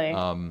exactly.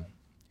 um,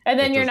 And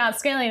then it you're does, not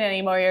scaling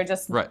anymore. You're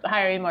just right?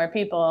 hiring more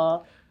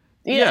people.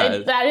 Yeah,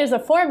 That is a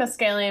form of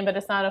scaling, but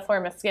it's not a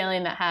form of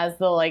scaling that has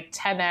the like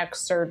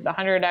 10x or the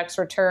 100x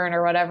return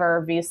or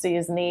whatever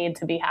VCs need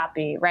to be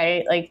happy,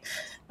 right? Like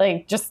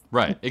just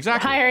right,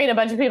 exactly. hiring a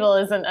bunch of people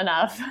isn't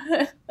enough.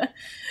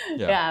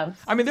 Yeah.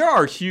 I mean, there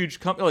are huge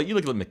companies. Like you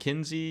look at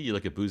McKinsey, you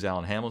look at Booz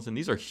Allen Hamilton.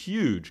 These are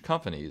huge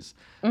companies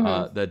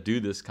that do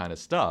this kind of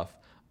stuff.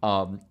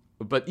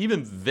 But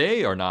even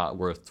they are not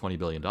worth $20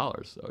 billion.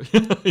 So,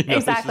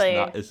 Exactly.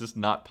 It's just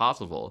not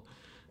possible.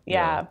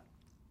 Yeah.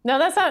 No,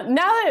 that's not.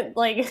 Now that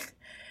like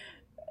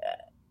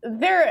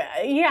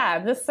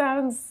this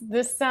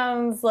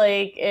sounds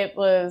like it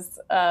was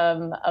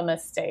a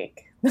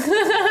mistake.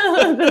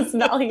 This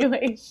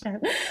valuation.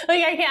 Like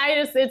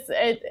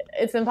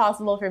it's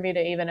impossible for me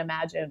to even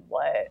imagine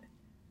what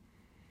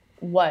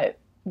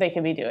they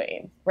could be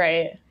doing,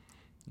 right?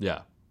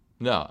 Yeah.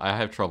 No, I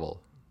have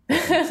trouble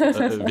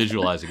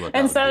visualizing what that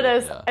and would so be.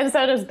 does Yeah. and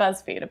so does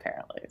BuzzFeed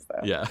apparently. So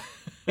Yeah.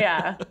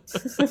 yeah.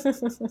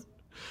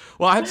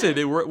 Well, I have to say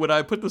they were when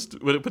I put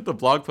the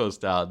blog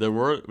post out. There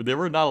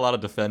were not a lot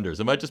of defenders.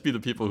 It might just be the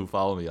people who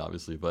follow me,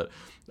 obviously, but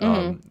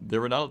there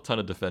were not a ton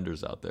of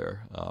defenders out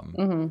there.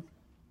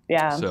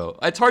 Yeah. So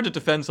it's hard to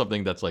defend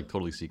something that's like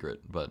totally secret,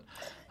 but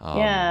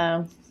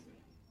yeah.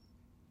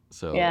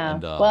 So Yeah.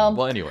 and,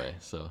 well, anyway,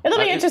 so it'll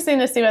be interesting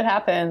to see what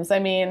happens. I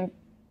mean,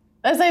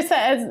 as I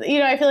said,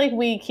 I feel like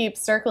we keep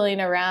circling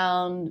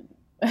around.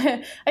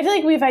 I feel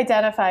like we've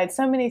identified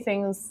so many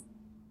things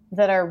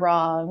that are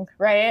wrong,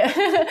 right?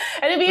 And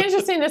it'd be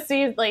interesting to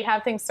see, like,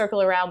 have things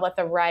circle around what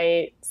the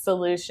right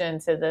solution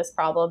to this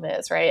problem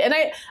is, right? And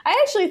I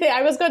actually think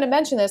I was going to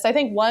mention this. I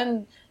think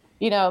one,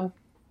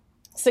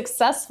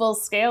 successful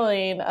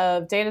scaling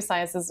of data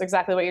science is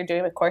exactly what you're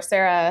doing with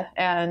Coursera,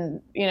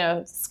 and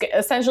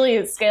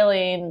essentially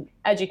scaling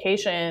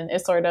education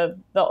is sort of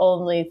the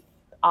only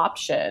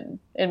option,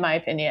 in my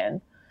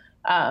opinion.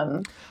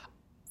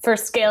 For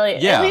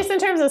scaling, at least in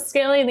terms of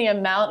scaling the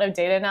amount of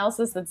data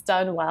analysis that's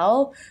done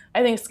well,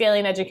 I think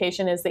scaling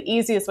education is the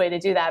easiest way to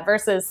do that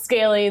versus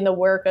scaling the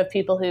work of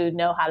people who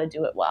know how to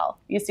do it well.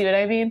 You see what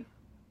I mean?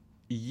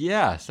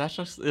 Yes, that's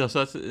just so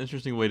that's an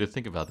interesting way to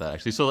think about that,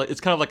 actually. So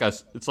it's kind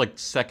of like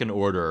second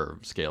order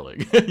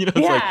scaling. It's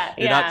like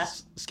you're not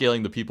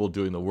scaling the people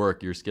doing the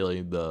work; you're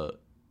scaling the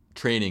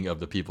training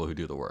of the people who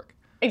do the work.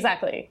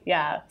 Exactly.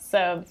 Yeah.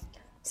 So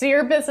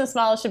your business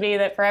model should be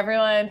that for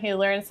everyone who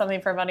learns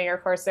something from one of your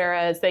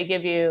Coursera, they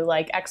give you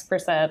like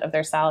X% of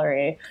their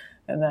salary,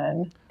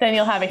 and then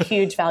you'll have a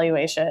huge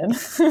valuation.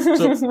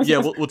 So yeah,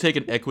 we'll take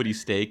an equity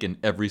stake in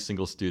every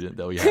single student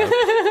that we have.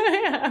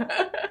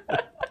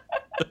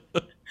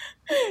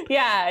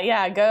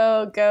 Yeah.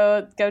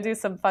 Go do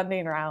some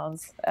funding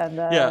rounds,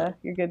 and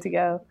you're good to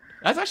go.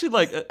 That's actually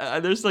like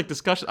there's like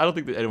discussion. I don't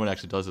think that anyone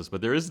actually does this,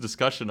 but there is a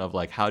discussion of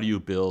like how do you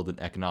build an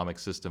economic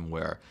system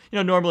where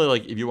normally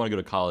like if you want to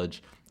go to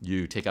college,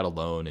 you take out a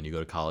loan and you go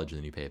to college and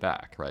then you pay it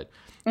back, right?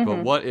 Mm-hmm.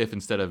 But what if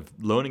instead of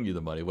loaning you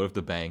the money, what if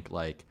the bank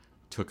like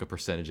took a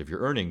percentage of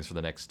your earnings for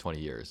the next 20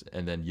 years,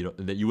 and then you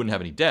wouldn't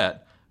have any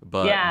debt,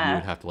 but you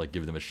would have to like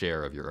give them a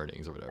share of your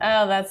earnings or whatever.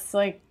 Oh,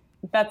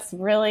 that's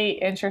really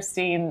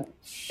interesting.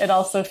 It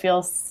also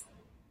feels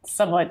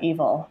somewhat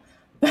evil.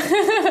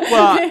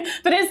 Well,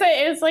 but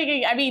it's like,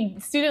 I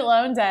mean, student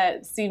loan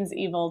debt seems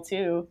evil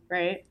too,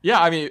 right? Yeah,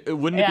 I mean,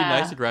 wouldn't it be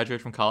nice to graduate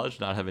from college,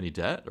 not have any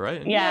debt,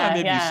 right? And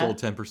maybe you sold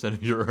 10%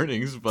 of your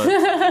earnings, but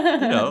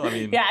I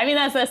mean. Yeah, I mean,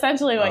 that's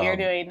essentially what you're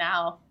doing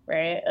now,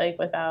 right? Like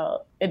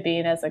without it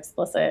being as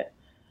explicit.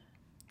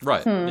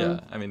 Right. Yeah.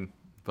 I mean,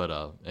 but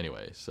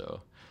anyway,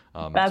 so.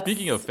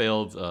 Speaking of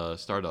failed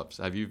startups,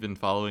 have you been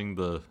following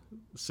the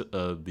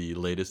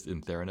latest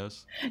in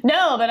Theranos?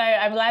 No, but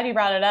I'm glad you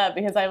brought it up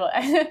because I don't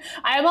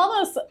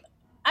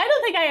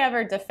think I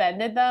ever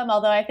defended them,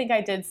 although I think I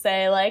did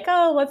say like,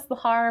 oh, what's the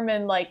harm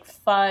in like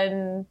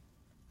fun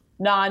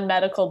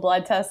non-medical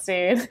blood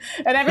testing?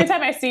 And every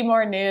time I see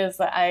more news,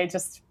 I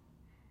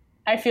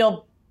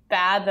feel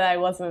bad that I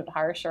wasn't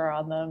harsher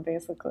on them,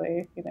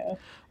 basically,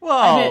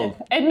 Well,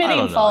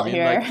 admitting fault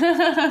here.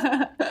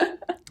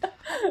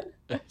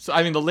 So,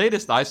 I mean, the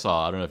latest I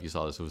saw, I don't know if you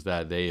saw this, was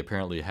that they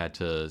apparently had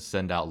to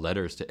send out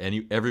letters to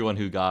everyone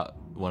who got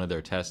one of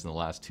their tests in the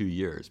last 2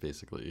 years,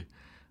 basically.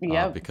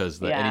 Yeah. Because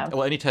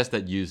any test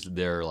that used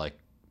their like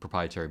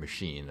proprietary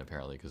machine,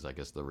 apparently, because I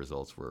guess the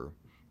results were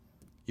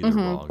either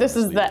wrong. This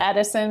is the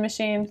Edison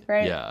machine,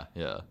 right? Yeah.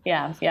 No,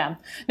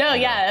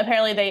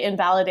 apparently they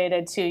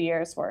invalidated 2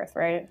 years worth,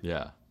 right?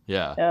 Yeah.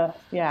 Yeah.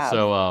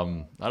 So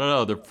I don't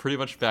know. They're pretty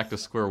much back to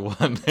square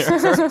one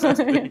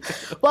there.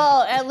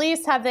 Well, at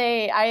least have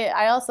they?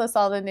 I also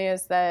saw the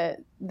news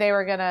that they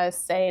were gonna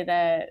say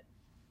that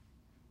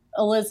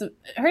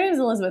her name is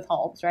Elizabeth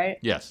Holmes, right?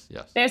 Yes.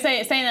 They're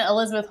saying that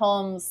Elizabeth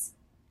Holmes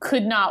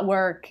could not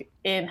work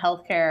in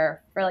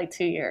healthcare for like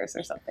 2 years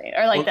or something,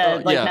 or like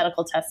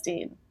medical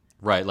testing.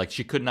 Right, like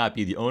she could not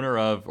be the owner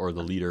of or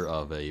the leader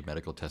of a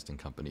medical testing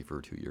company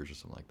for 2 years or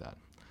something like that.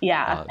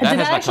 Yeah. Did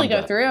that actually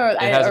go through, or was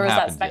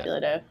that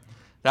speculative? Yet.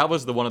 That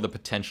was one of the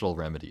potential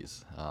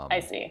remedies.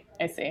 I see.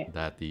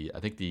 That I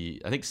think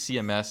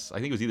CMS, I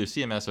think it was either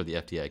CMS or the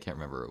FDA, I can't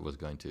remember, was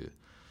going to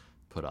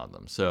put on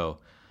them. So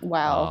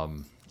wow.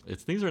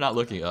 Things are not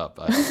looking up.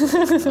 And,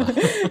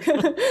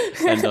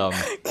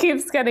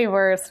 keeps getting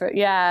worse. But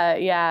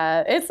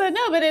yeah.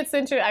 But it's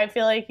interesting. I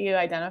feel like you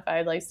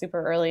identified like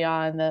super early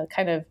on the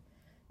kind of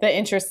the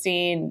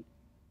interesting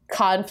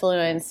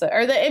confluence,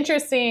 or the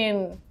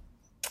interesting,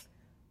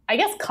 I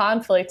guess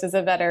conflict is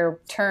a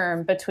better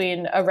term,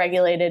 between a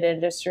regulated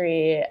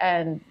industry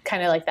and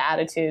kind of like the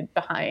attitude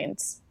behind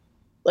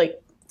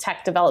like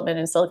tech development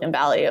in Silicon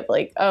Valley of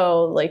like,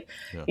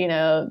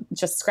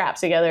 just scrap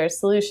together a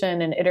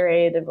solution and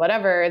iterate and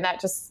whatever. And that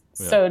just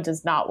so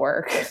does not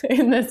work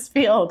in this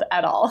field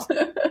at all.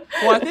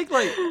 Well, I think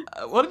like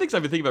one of the things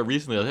I've been thinking about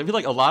recently, I feel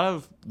like a lot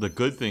of the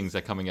good things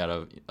that coming out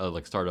of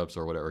like startups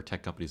or whatever,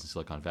 tech companies in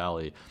Silicon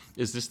Valley,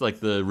 is just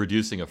like the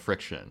reducing of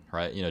friction,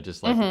 right?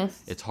 Just like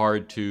it's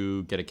hard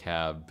to get a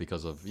cab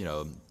because of,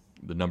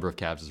 the number of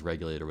cabs is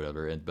regulated or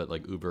whatever, but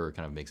like Uber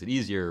kind of makes it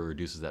easier,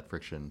 reduces that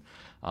friction,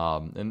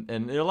 and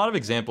there are a lot of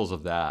examples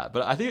of that.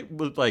 But I think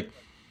with like,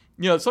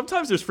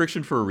 sometimes there's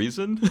friction for a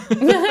reason.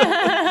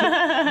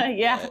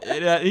 Yeah.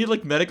 And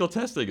like medical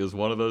testing is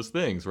one of those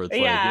things where it's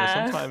like,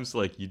 sometimes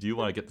like you do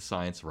want to get the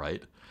science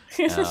right,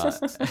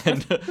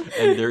 and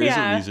there is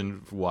a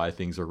reason why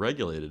things are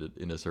regulated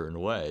in a certain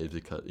way,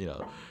 because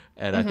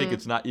and I think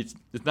it's not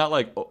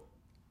like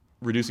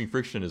reducing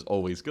friction is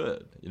always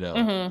good,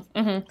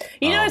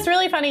 It's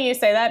really funny you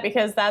say that,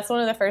 because that's one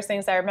of the first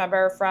things I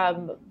remember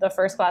from the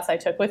first class I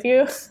took with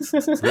you.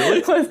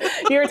 Really?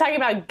 You were talking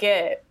about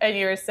Git, and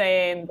you were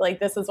saying like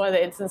this is one of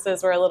the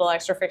instances where a little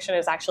extra friction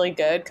is actually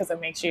good because it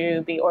makes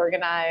you be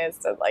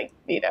organized and like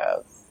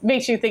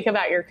makes you think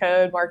about your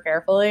code more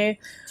carefully.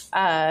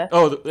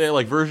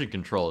 Like version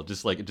control, it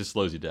just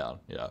slows you down.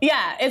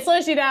 Yeah, it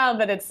slows you down,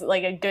 but it's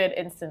like a good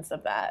instance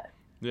of that.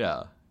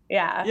 Yeah.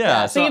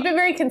 So you've been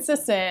very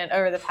consistent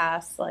over the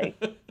past like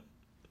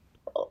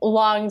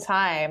long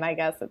time, I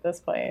guess, at this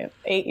point.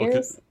 8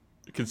 years?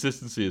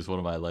 Consistency is one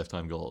of my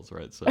lifetime goals,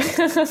 right? So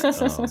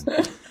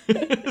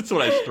it's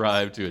what I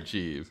strive to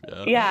achieve.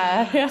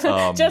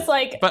 Yeah. Just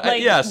like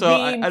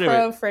being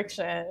pro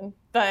friction,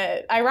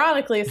 but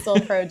ironically still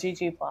pro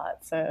ggplot.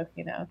 So,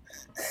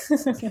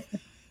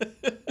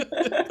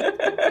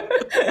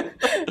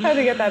 had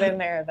to get that in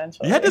there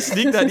eventually. You had to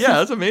sneak that. Yeah,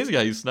 that's amazing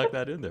how you snuck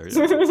that in there.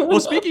 Yeah.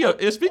 Well, speaking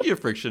of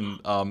friction,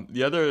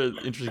 the other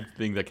interesting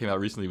thing that came out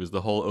recently was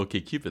the whole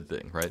OkCupid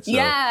thing, right? So,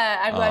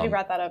 I'm glad you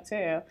brought that up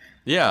too.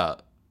 Yeah.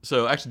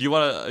 So actually, do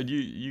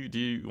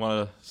you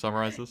want to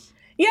summarize this?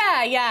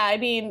 Yeah. I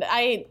mean,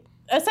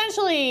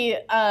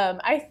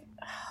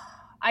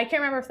 I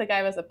can't remember if the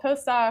guy was a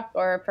postdoc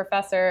or a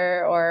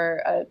professor,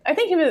 or I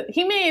think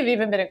he may have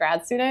even been a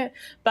grad student,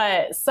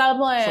 but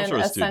someone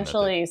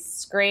essentially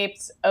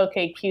scraped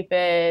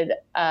OkCupid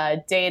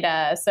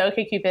data. So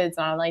OkCupid's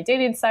an online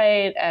dating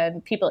site,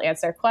 and people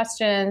answer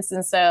questions.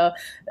 And so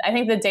I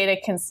think the data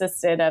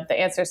consisted of the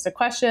answers to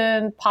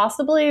question,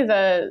 possibly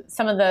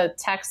some of the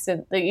text,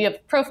 you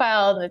have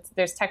profile, and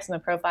there's text in the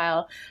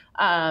profile,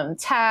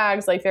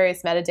 tags, like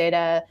various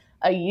metadata,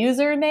 a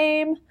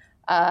username,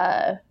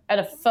 and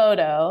a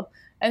photo.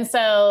 And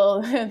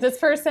so this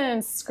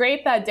person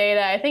scraped that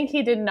data. I think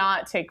he did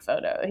not take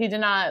photo. He did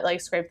not like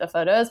scrape the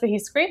photos, but he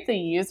scraped the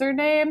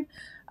username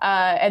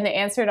and the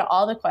answer to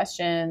all the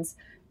questions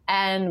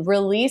and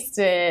released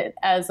it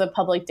as a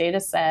public data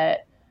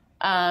set.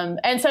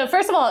 And so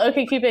first of all,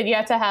 OkCupid, you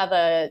have to have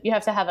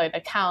an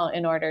account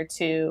in order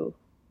to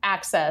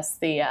access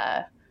the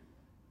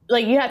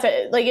you have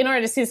to, like, in order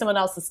to see someone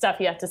else's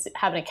stuff, you have to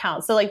have an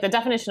account. So like the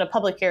definition of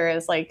public here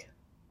is like,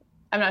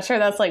 I'm not sure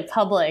that's like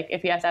public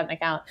if you have to have an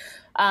account.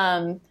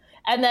 And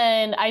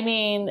then, I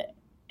mean,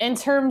 in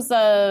terms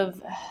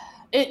of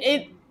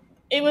it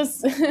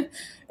was,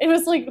 it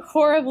was like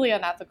horribly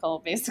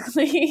unethical,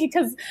 basically,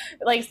 because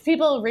like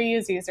people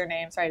reuse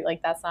usernames, right?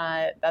 Like that's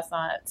not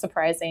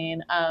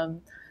surprising.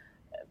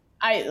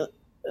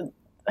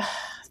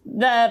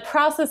 The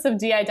process of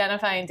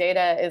de-identifying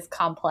data is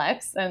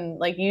complex, and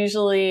like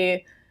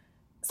usually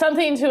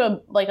something to a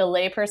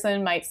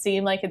layperson might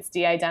seem like it's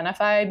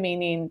de-identified,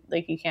 meaning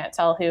like you can't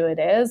tell who it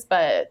is,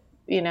 but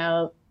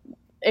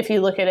if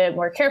you look at it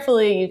more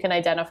carefully, you can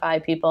identify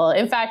people.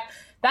 In fact,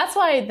 that's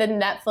why the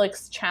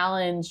Netflix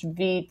Challenge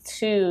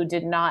V2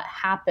 did not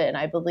happen,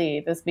 I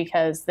believe, is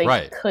because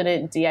they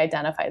couldn't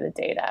de-identify the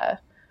data.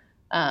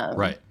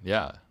 Right.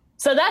 Yeah.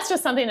 So that's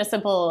just something as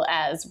simple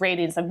as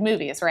ratings of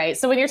movies, right?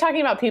 So when you're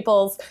talking about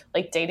people's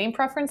like dating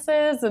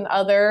preferences and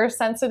other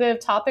sensitive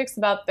topics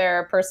about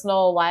their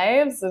personal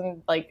lives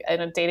and like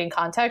in a dating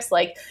context,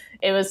 like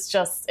it was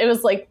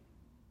like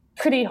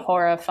pretty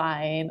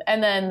horrifying.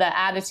 And then the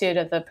attitude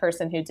of the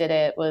person who did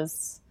it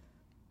was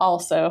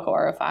also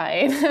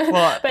horrifying.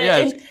 Well, but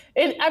yeah,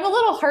 I'm a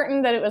little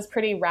heartened that it was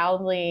pretty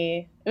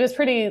roundly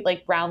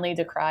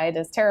decried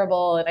as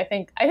terrible. And I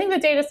think the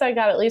data set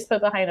got at least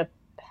put behind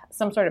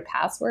some sort of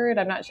password.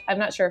 I'm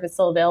not sure if it's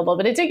still available,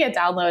 but it did get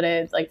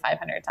downloaded like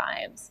 500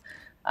 times.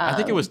 I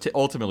think it was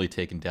ultimately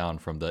taken down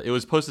from it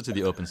was posted to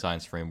the Open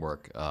Science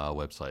Framework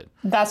website.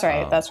 That's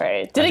right. That's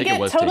right. Did it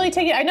get totally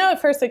taken? I know at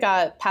first it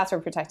got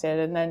password protected,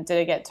 and then did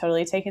it get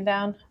totally taken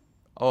down?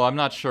 Oh, I'm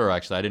not sure,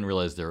 actually. I didn't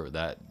realize there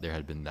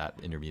had been that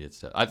intermediate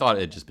step. I thought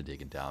it had just been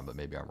taken down, but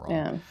maybe I'm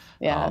wrong.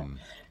 Yeah.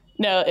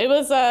 No, it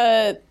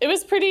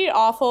was pretty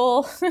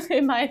awful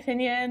in my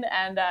opinion,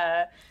 and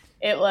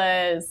it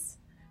was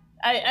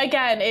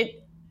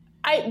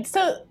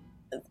so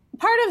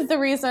part of the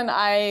reason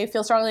I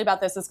feel strongly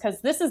about this is because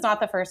this is not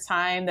the first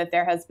time that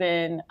there has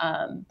been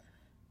an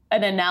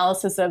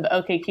analysis of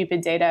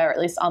OkCupid data, or at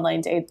least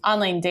online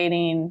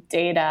dating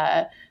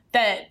data,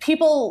 that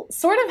people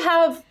sort of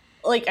have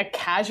like a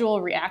casual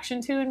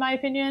reaction to, in my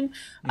opinion.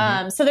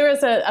 So there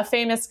was a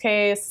famous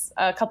case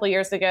a couple of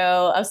years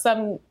ago of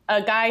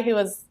a guy who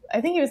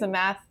I think he was a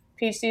math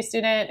PhD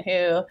student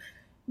who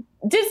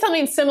did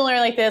something similar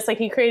like this. Like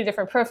he created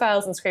different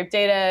profiles and scraped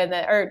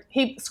data, or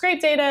he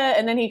scraped data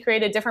and then he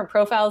created different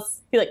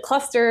profiles. He like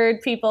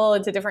clustered people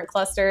into different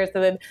clusters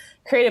and then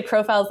created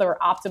profiles that were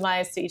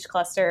optimized to each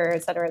cluster,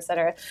 et cetera, et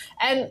cetera.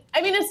 And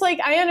I mean, it's like,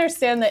 I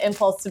understand the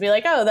impulse to be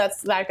like, oh,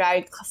 that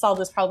guy solved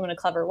this problem in a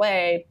clever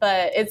way,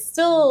 but it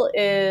still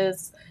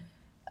is,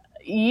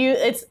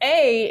 it's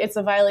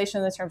a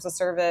violation of the terms of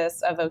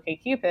service of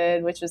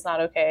OkCupid, which is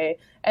not okay.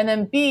 And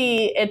then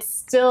B, it's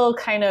still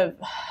kind of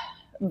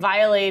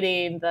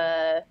violating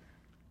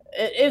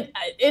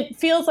it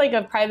feels like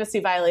a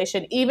privacy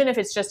violation, even if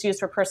it's just used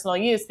for personal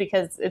use,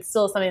 because it's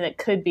still something that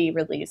could be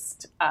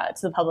released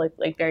to the public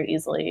like very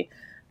easily.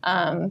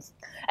 And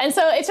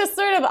so it's just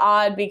sort of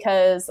odd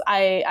because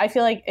I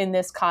feel like in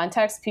this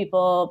context,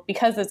 people,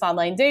 because it's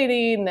online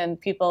dating and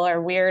people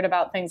are weird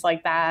about things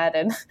like that.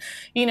 And,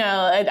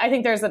 I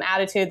think there's an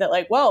attitude that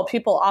like, well,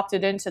 people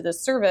opted into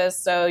this service,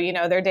 so,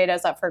 their data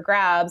is up for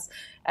grabs.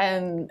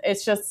 And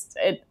it's just,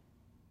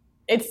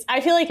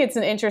 I feel like it's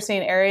an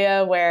interesting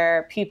area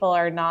where people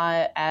are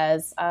not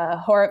as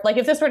like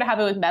if this were to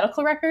happen with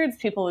medical records,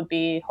 people would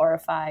be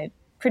horrified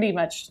pretty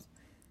much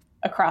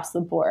across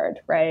the board,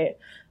 right?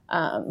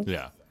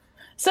 Yeah.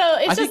 So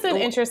it's just an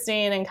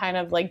interesting and kind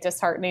of like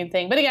disheartening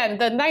thing. But again,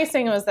 the nice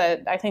thing was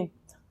that I think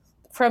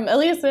from at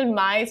least in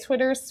my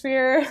Twitter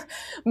sphere,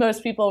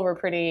 most people were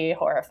pretty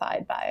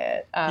horrified by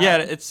it. Yeah,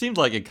 it seemed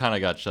like it kind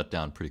of got shut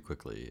down pretty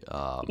quickly.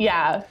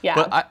 Yeah.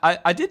 But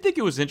I did think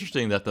it was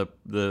interesting that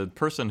the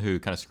person who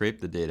kind of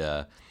scraped the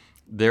data,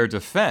 their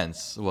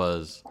defense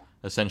was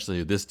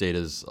essentially this data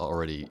is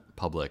already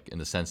public in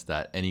the sense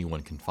that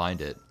anyone can find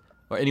it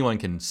or anyone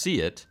can see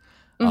it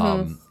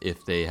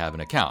if they have an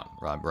account,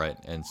 right?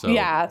 And so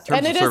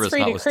and it is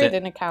free to create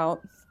an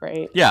account,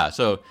 right? Yeah,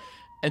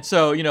 And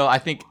so, I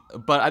think,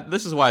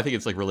 this is why I think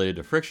it's like related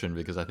to friction,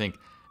 because I think,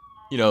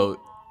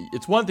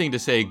 it's one thing to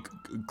say,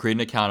 create an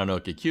account on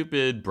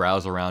OkCupid,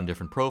 browse around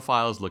different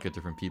profiles, look at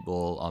different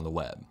people on the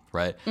web,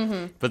 right?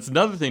 But it's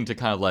another thing to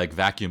kind of like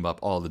vacuum up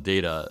all the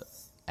data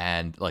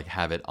and like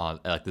have it on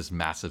like this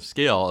massive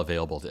scale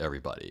available to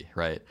everybody,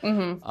 right?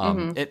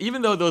 And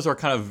even though those are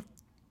kind of,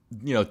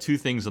 two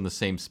things on the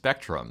same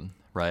spectrum,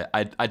 right?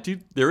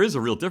 There is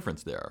a real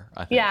difference there,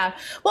 I think. Yeah.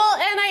 Well,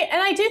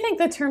 and I do think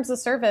the terms of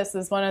service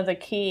is one of the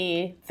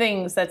key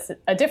things that's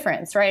a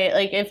difference, right?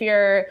 Like if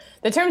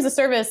the terms of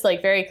service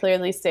like very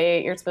clearly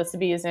state you're supposed to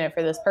be using it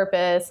for this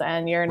purpose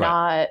and you're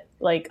not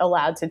like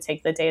allowed to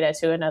take the data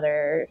to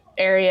another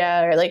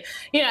area or like,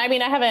 I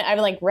mean, I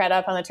haven't like read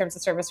up on the terms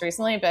of service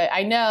recently, but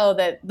I know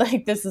that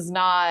like this is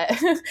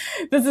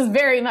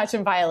very much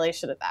in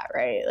violation of that,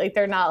 right? Like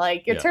they're not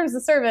like your terms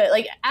of service,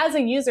 like as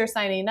a user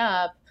signing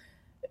up,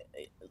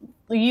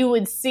 you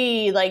would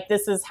see like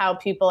this is how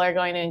people are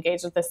going to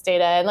engage with this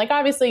data, and like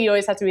obviously you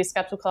always have to be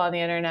skeptical on the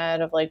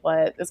internet of like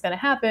what is going to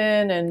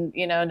happen, and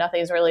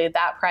nothing's really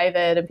that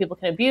private and people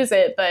can abuse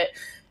it, but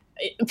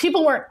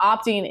people weren't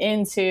opting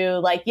into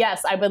like,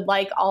 yes, I would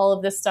like all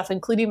of this stuff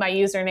including my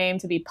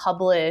username to be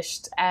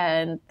published,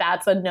 and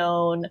that's a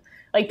known,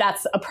 like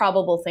that's a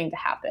probable thing to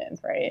happen,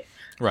 right?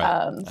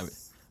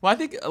 I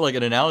think like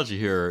an analogy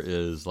here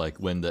is like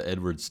when the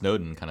Edward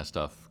Snowden kind of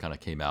stuff kind of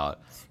came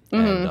out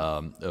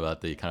and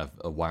about the kind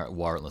of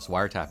warrantless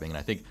wiretapping. And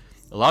I think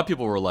a lot of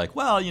people were like,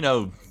 well,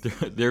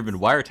 there have been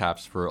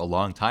wiretaps for a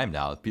long time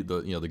now.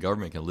 The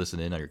government can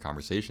listen in on your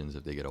conversations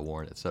if they get a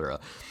warrant, et cetera.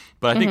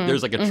 But I think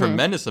there's like a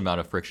tremendous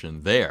amount of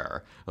friction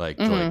there, like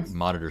to like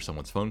monitor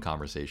someone's phone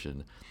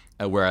conversation.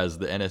 Whereas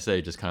the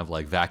NSA just kind of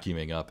like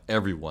vacuuming up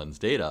everyone's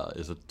data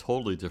is a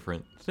totally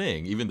different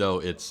thing, even though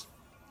it's,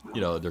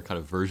 they're kind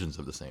of versions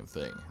of the same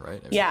thing,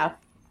 right?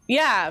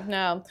 Yeah,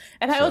 no.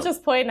 And I will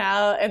just point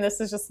out, and this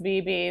is just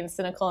me being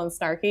cynical and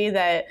snarky,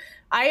 that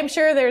I am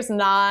sure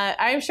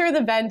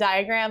the Venn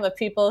diagram of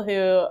people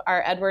who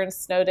are Edward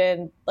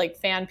Snowden, like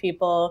fan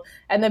people,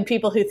 and then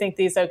people who think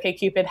these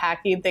OkCupid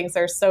hacking things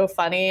are so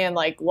funny and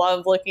like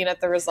love looking at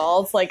the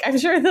results, like I'm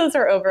sure those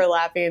are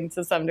overlapping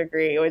to some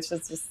degree, which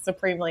is just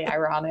supremely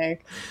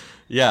ironic.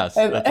 Yes,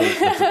 that's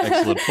an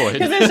excellent point.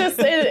 Because it's just,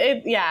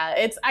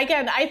 it's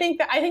again, I think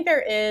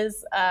there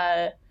is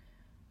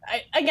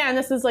again,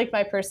 this is like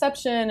my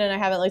perception, and I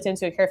haven't looked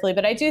into it carefully,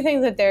 but I do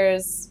think that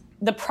there's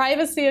the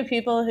privacy of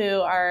people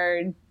who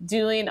are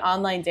doing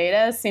online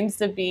data seems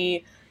to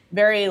be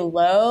very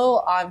low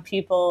on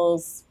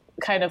people's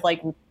kind of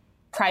like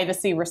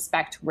privacy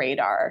respect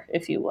radar,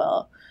 if you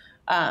will.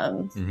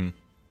 Mm-hmm.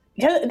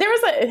 There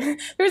was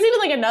even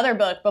like another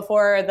book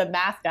before The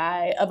Math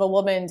Guy of a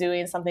woman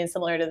doing something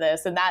similar to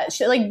this, and that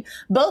like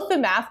both The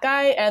Math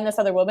Guy and this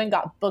other woman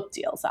got book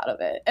deals out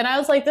of it. And I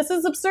was like, this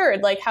is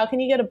absurd. Like, how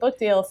can you get a book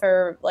deal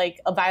for like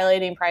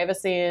violating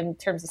privacy in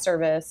terms of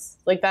service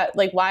like that?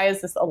 Like, why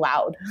is this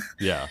allowed?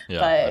 Yeah,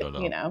 But I don't know.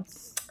 you know,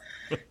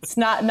 it's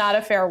not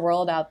a fair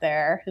world out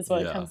there, is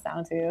what it comes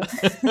down to.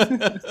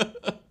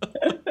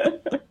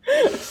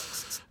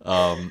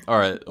 All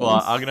right.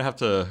 Well, I'm gonna have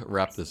to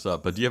wrap this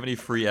up. But do you have any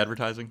free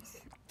advertising?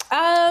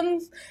 Yeah,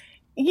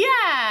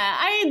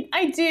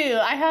 I do.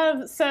 I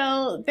have.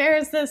 So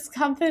there's this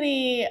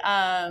company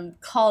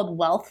called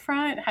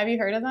Wealthfront. Have you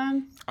heard of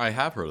them? I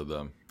have heard of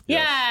them.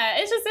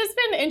 Yes. Yeah, it's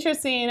been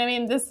interesting. I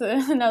mean, this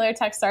is another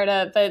tech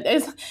startup, but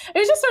it was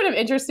just sort of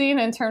interesting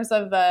in terms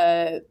of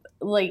the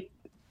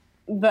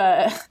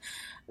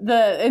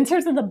in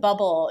terms of the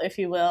bubble, if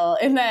you will,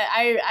 in that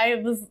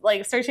I was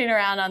like searching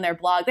around on their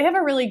blog. They have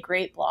a really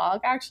great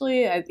blog,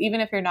 actually.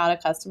 Even if you're not a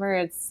customer,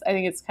 I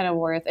think it's kind of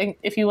worth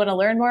if you want to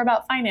learn more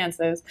about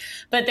finances.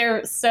 But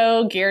they're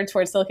so geared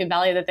towards Silicon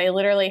Valley that they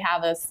literally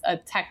have a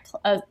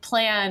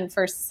plan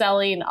for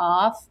selling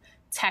off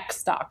tech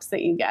stocks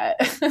that you get.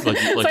 Like So I your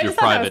just thought that was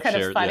private kind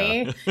share. of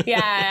funny.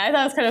 Yeah, I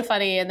thought it was kind of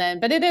funny. And then,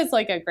 but it is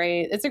like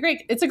it's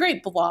a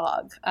great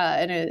blog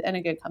and a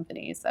good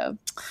company. So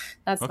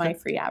that's my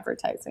free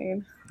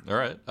advertising. All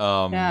right.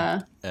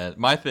 Yeah. And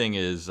my thing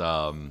is,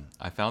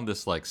 I found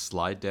this like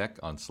slide deck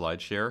on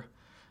SlideShare,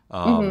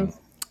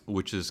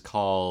 which is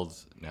called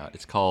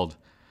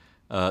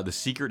The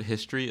Secret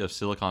History of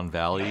Silicon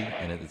Valley,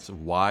 and it's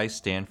why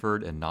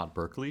Stanford and not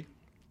Berkeley.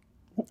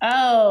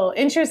 Oh,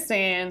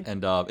 interesting.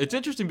 And it's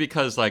interesting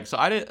because I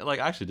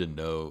actually didn't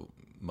know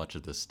much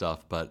of this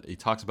stuff, but he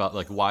talks about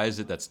like why is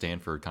it that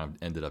Stanford kind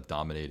of ended up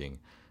dominating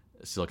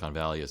Silicon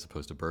Valley as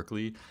opposed to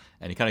Berkeley,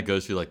 and he kind of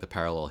goes through like the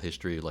parallel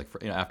history, like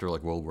after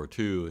like World War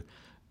II,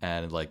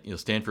 and like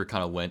Stanford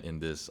kind of went in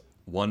this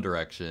one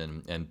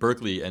direction, and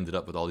Berkeley ended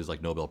up with all these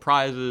like Nobel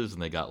Prizes,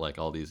 and they got like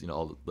all these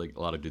like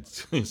a lot of good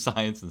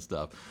science and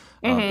stuff.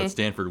 But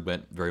Stanford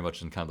went very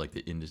much in kind of like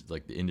the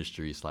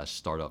industry /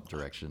 startup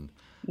direction.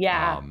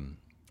 Yeah.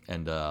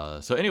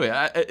 So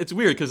anyway, it's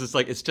weird because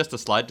it's just a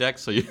slide deck,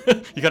 so you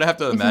gotta have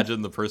to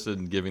imagine the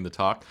person giving the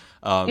talk.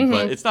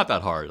 But it's not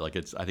that hard. Like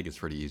I think it's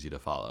pretty easy to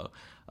follow.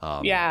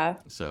 Yeah.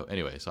 So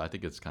anyway, so I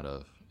think it's kind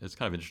of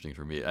interesting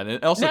for me, and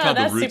it also kind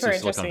of the roots of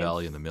Silicon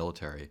Valley in the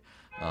military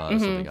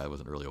is something I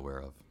wasn't really aware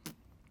of.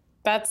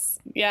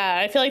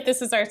 I feel like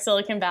this is our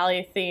Silicon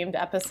Valley themed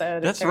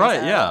episode. That's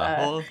right.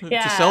 To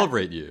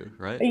celebrate you,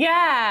 right?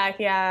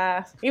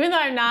 Yeah. Even though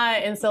I'm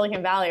not in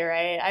Silicon Valley,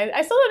 right?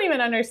 I still don't even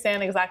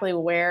understand exactly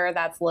where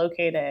that's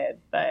located,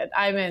 but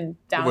I'm in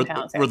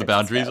downtown San where the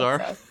boundaries are.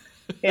 So,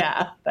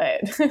 yeah,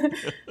 but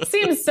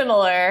seems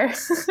similar.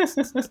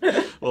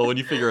 Well, when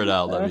you figure it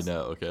out, let me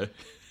know, okay?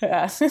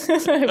 Yeah,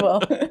 I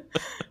will.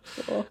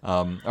 Cool.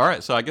 All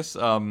right, so I guess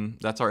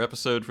that's our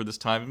episode for this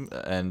time.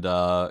 And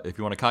if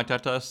you want to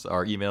contact us,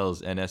 our email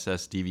is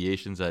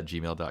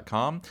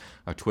nssdeviations@gmail.com.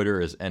 Our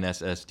Twitter is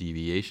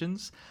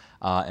nssdeviations.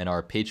 And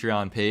our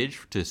Patreon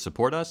page to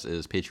support us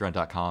is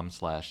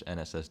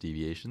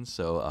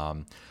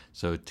patreon.com/nssdeviations.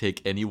 So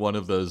take any one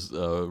of those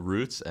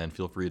routes and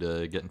feel free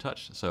to get in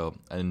touch. So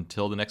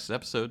until the next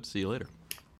episode, see you later.